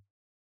Goliath,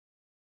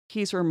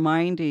 he's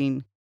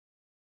reminding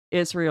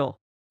Israel,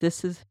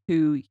 this is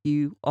who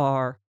you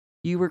are.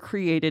 You were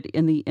created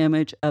in the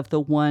image of the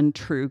one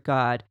true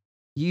God.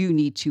 You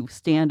need to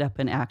stand up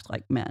and act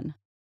like men.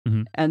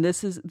 Mm-hmm. And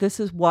this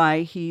is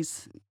why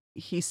he's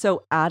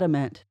so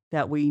adamant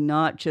that we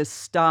not just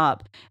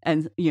stop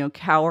and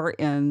cower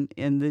in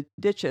the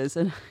ditches.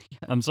 And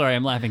I'm sorry,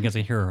 I'm laughing because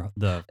I hear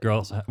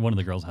one of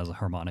the girls has a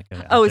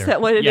harmonica. Oh, is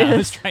that what it is? I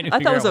was trying to I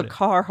thought it was a what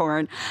car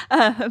horn,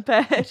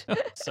 but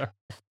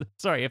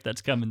sorry if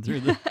that's coming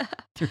through the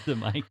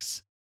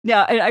mics.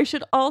 Now, and I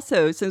should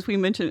also, since we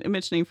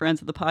mentioning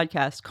friends of the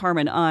podcast,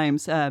 Carmen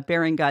Imes,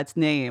 bearing God's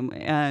name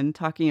and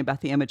talking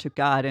about the image of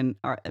God and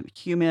our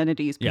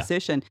humanity's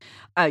position.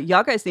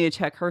 Y'all guys need to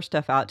check her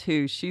stuff out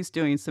too. She's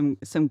doing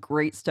some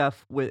great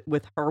stuff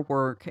with her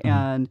work,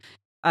 and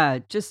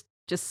just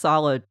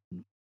solid.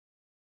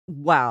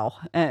 Wow,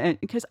 and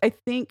because I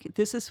think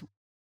this is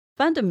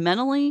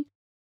fundamentally.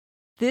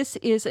 This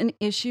is an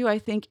issue I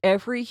think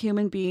every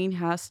human being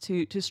has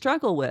to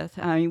struggle with.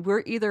 I mean,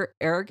 we're either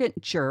arrogant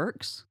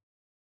jerks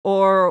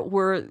or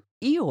we're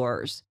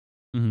Eeyores.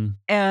 Mm-hmm.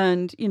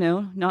 And,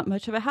 not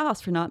much of a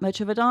house for not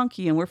much of a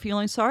donkey. And we're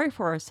feeling sorry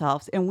for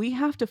ourselves. And we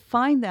have to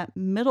find that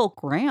middle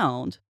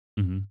ground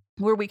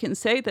where we can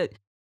say that,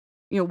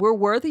 we're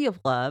worthy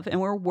of love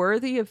and we're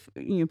worthy of,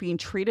 being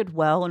treated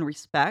well and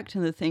respect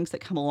and the things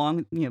that come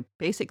along,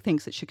 basic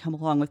things that should come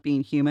along with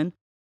being human.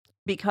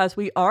 Because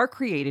we are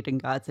created in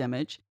God's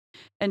image,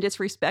 and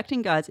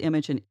disrespecting God's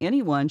image in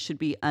anyone should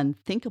be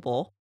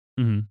unthinkable.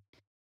 Mm-hmm.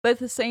 But at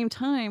the same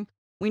time,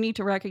 we need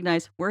to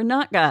recognize we're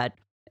not God.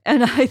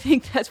 And I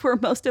think that's where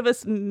most of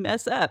us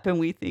mess up, and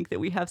we think that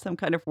we have some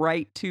kind of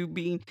right to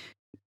being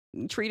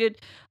treated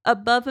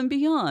above and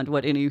beyond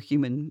what any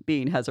human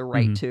being has a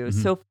right to.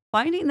 Mm-hmm. So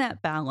finding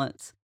that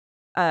balance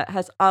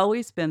has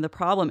always been the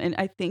problem. And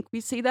I think we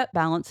see that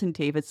balance in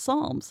David's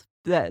Psalms.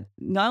 That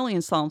not only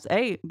in Psalms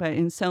 8, but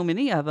in so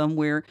many of them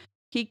where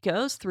he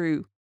goes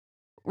through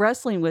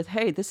wrestling with,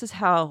 hey, this is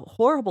how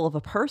horrible of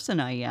a person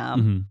I am.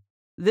 Mm-hmm.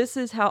 This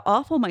is how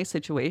awful my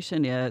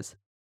situation is.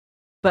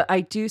 But I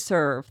do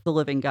serve the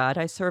living God.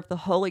 I serve the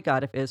holy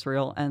God of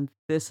Israel. And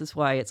this is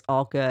why it's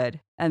all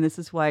good. And this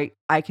is why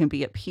I can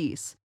be at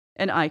peace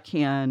and I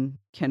can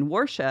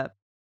worship.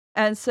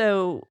 And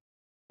so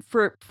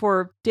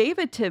for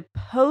David to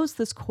pose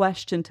this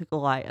question to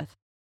Goliath,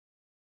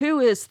 who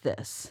is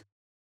this?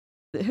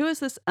 Who is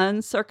this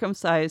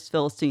uncircumcised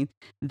Philistine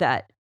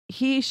that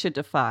he should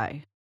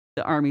defy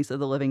the armies of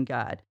the living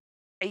God?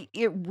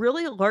 It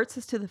really alerts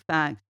us to the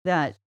fact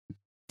that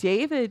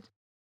David,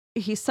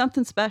 he's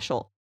something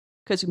special,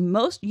 because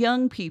most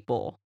young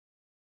people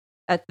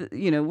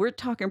we're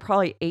talking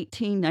probably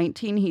 18,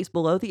 19, he's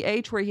below the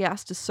age where he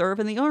has to serve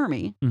in the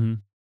army.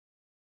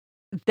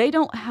 Mm-hmm. They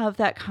don't have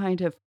that kind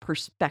of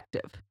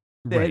perspective.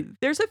 Right.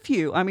 There's a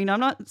few. I mean,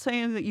 I'm not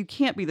saying that you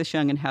can't be this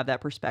young and have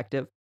that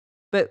perspective.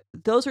 But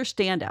those are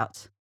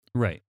standouts.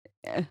 Right.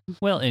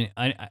 Well, and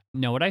I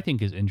now what I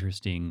think is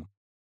interesting,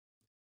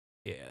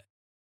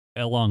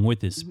 along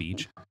with this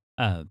speech,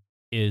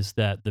 is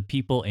that the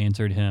people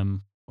answered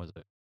him.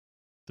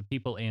 The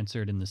people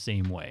answered in the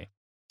same way.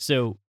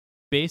 So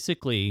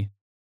basically,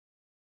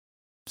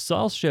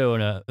 Saul's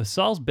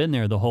been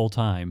there the whole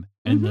time,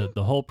 and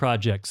the whole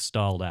project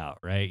stalled out.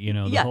 Right.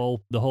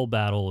 The whole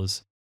battle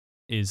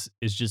is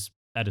just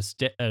at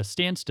a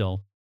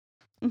standstill,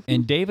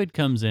 and David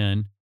comes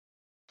in.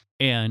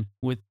 And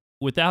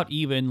without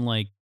even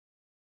with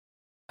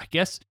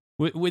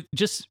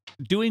just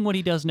doing what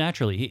he does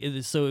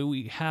naturally. So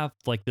we have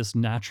this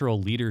natural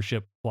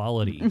leadership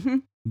quality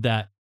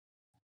that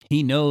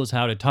he knows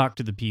how to talk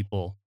to the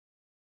people.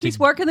 He's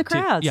working the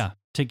crowds.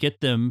 To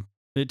get them,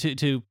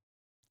 to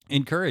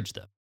encourage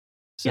them.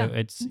 So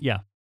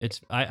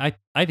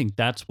I think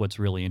that's what's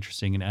really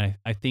interesting. And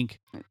I think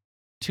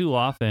too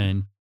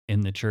often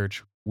in the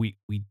church, we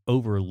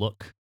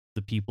overlook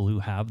the people who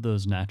have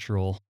those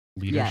natural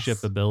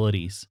leadership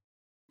abilities.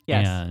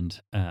 Yes. And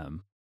I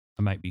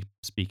might be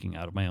speaking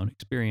out of my own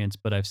experience,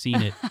 but I've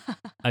seen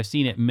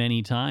it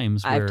many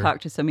times where I've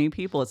talked to so many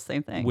people, it's the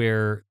same thing.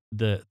 Where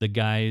the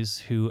guys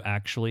who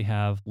actually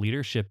have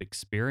leadership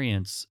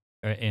experience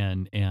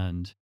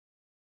and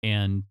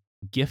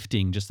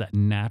gifting, just that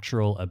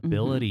natural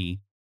ability,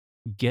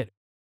 get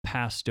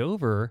passed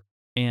over.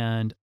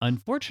 And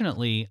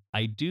unfortunately,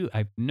 I've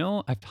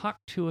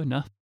talked to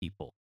enough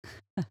people,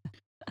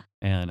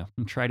 and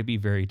I'm trying to be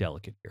very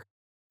delicate here,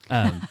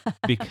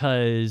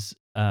 because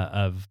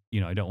of,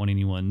 I don't want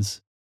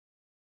anyone's.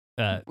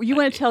 You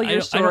want to tell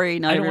your story,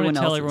 not everyone else's. I don't want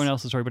to tell everyone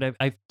else's story, but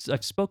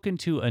I've spoken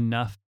to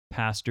enough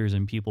pastors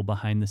and people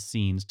behind the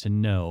scenes to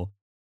know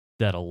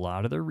that a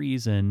lot of the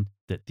reason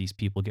that these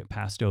people get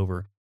passed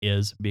over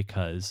is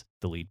because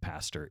the lead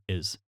pastor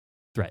is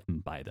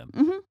threatened by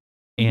them,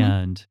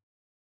 and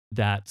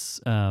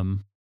that's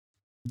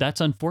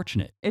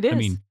unfortunate. It is. I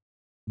mean,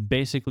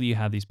 basically, you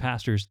have these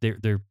pastors;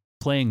 they're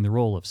playing the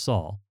role of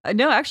Saul.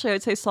 No, actually, I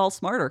would say Saul's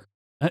smarter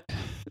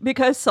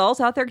because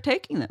Saul's out there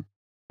taking them.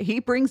 He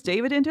brings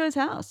David into his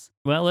house.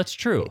 Well, that's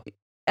true,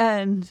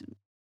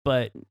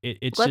 but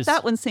it's let just,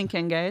 that one sink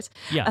in, guys.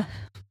 Yeah.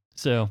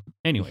 So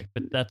anyway,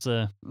 but that's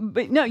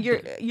But no,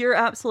 you're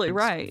absolutely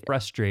right.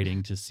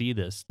 Frustrating to see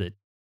this that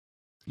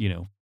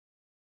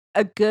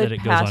a good that it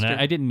pastor. goes on.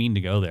 I didn't mean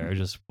to go there. It's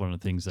just one of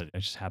the things that I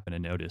just happened to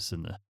notice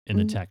in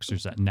the text.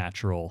 There's that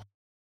natural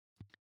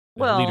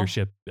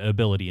leadership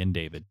ability in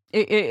David.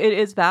 It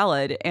is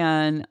valid,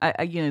 and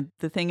I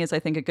the thing is, I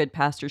think a good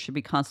pastor should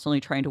be constantly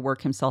trying to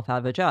work himself out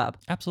of a job.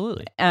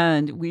 Absolutely,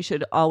 and we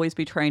should always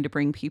be trying to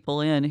bring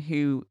people in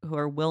who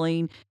are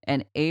willing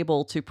and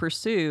able to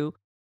pursue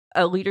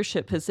a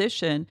leadership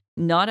position,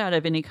 not out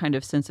of any kind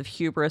of sense of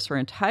hubris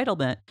or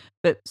entitlement,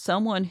 but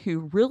someone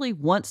who really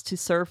wants to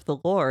serve the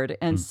Lord.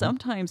 And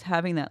sometimes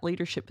having that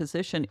leadership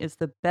position is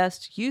the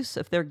best use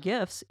of their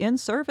gifts in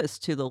service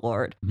to the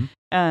Lord.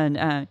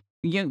 And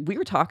we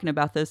were talking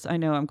about this. I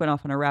know I'm going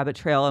off on a rabbit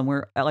trail, and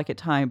we're like at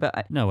time,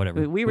 but no,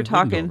 whatever. We were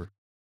talking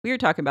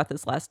about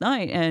this last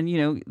night,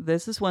 and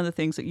this is one of the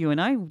things that you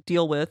and I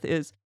deal with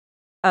is.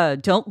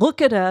 Don't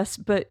look at us,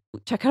 but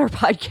check out our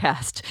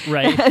podcast.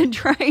 Right. And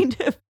trying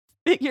to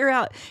figure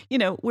out,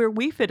 where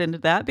we fit into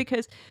that,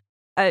 because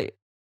I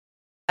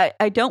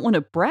don't want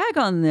to brag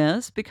on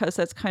this because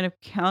that's kind of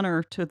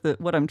counter to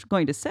what I'm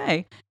going to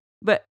say.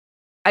 But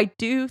I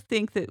do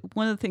think that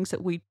one of the things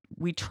that we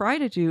try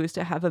to do is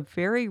to have a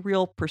very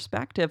real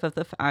perspective of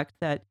the fact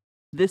that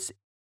this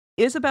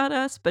is about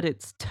us, but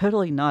it's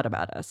totally not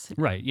about us.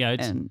 Right. Yeah.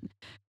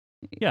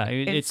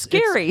 It's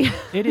scary.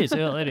 It is.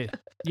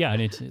 Yeah,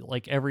 and it's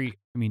like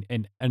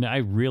and I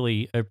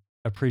really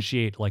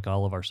appreciate like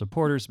all of our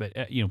supporters, but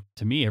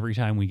to me, every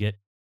time we get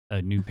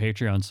a new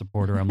Patreon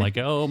supporter, I'm like,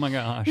 oh my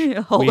gosh,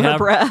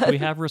 we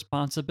have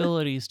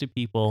responsibilities to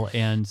people,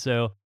 and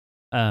so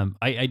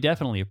I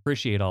definitely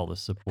appreciate all the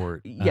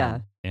support.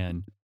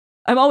 And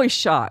I'm always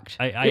shocked.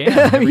 I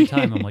am every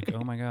time. I'm like,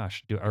 oh my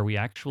gosh, are we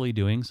actually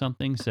doing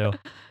something? So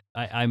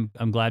I'm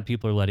glad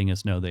people are letting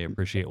us know they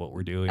appreciate what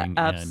we're doing.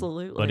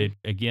 Absolutely. But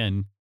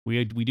again,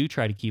 we do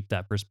try to keep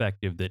that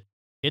perspective that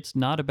it's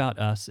not about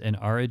us and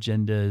our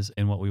agendas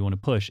and what we want to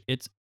push.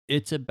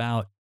 It's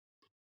about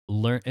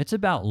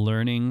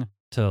learning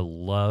to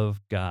love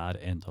God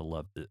and to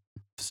love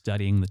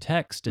studying the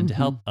text and to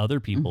help other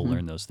people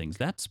learn those things.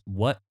 That's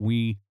all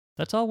we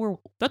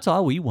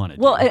want to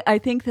do. Well, I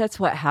think that's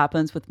what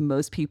happens with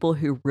most people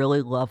who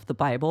really love the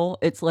Bible.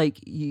 It's like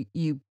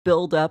you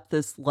build up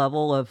this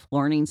level of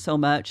learning so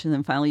much, and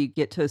then finally you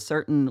get to a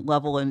certain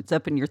level and it's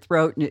up in your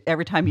throat, and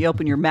every time you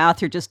open your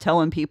mouth, you're just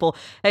telling people,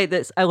 hey,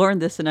 I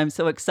learned this and I'm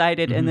so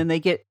excited. And then they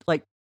get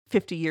like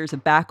 50 years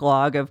of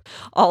backlog of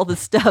all the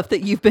stuff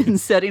that you've been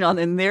setting on,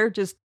 and they're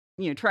just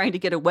trying to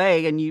get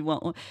away, and you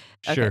won't.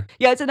 Okay. Sure.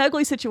 Yeah, it's an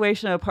ugly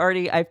situation at a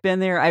party. I've been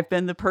there. I've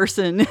been the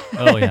person.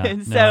 Oh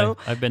yeah. So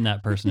I've been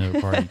that person at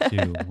a party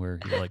too, where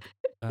you're like,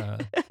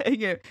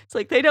 it's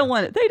like they don't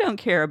want it. They don't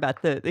care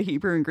about the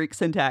Hebrew and Greek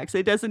syntax.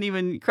 It doesn't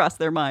even cross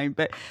their mind.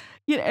 But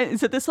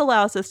so this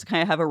allows us to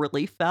kind of have a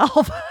relief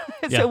valve,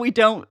 so we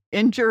don't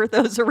injure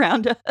those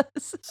around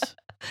us.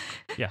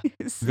 Yeah,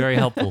 very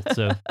helpful.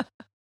 So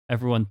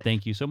everyone,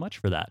 thank you so much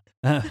for that.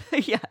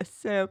 Yeah.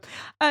 So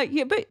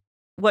but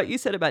what you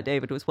said about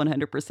David was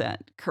 100%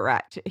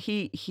 correct.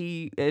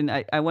 He and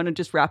I want to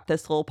just wrap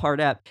this whole part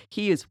up.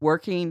 He is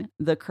working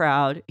the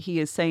crowd. He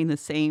is saying the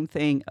same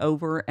thing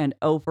over and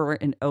over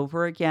and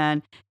over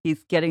again.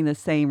 He's getting the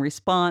same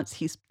response.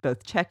 He's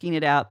both checking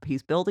it out.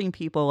 He's building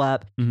people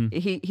up.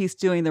 He's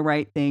doing the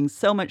right things,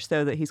 so much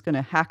so that he's going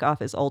to hack off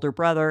his older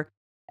brother.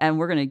 And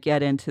we're going to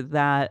get into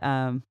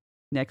that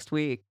next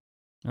week.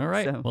 All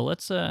right. So, well,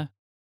 let's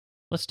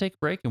take a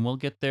break and we'll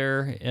get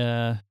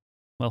there.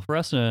 For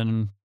us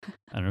in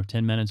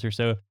 10 minutes or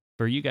so.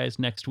 For you guys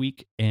next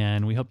week,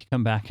 and we hope you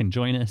come back and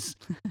join us.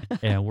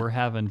 And we're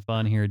having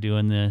fun here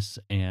doing this.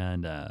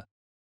 And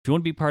if you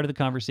want to be part of the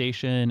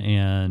conversation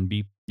and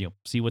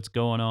see what's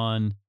going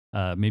on,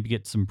 maybe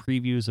get some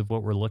previews of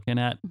what we're looking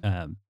at,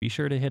 be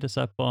sure to hit us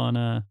up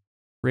on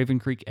Raven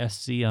Creek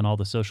SC on all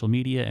the social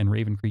media and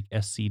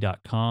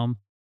ravencreeksc.com,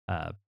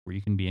 where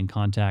you can be in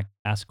contact,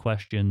 ask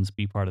questions,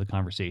 be part of the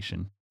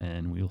conversation.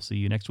 And we will see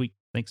you next week.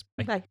 Thanks.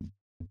 Bye.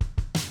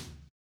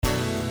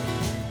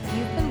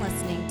 You've been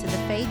listening to the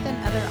Faith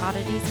and Other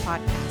Oddities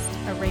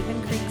podcast, a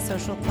Raven Creek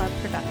Social Club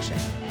production.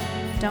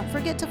 Don't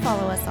forget to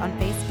follow us on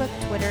Facebook,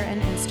 Twitter,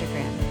 and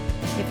Instagram.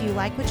 If you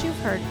like what you've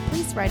heard,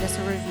 please write us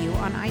a review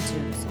on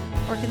iTunes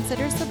or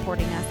consider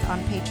supporting us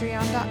on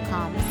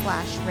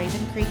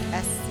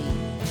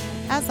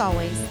patreon.com/RavenCreekSC. As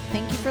always,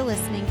 thank you for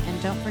listening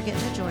and don't forget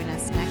to join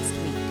us next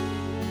week.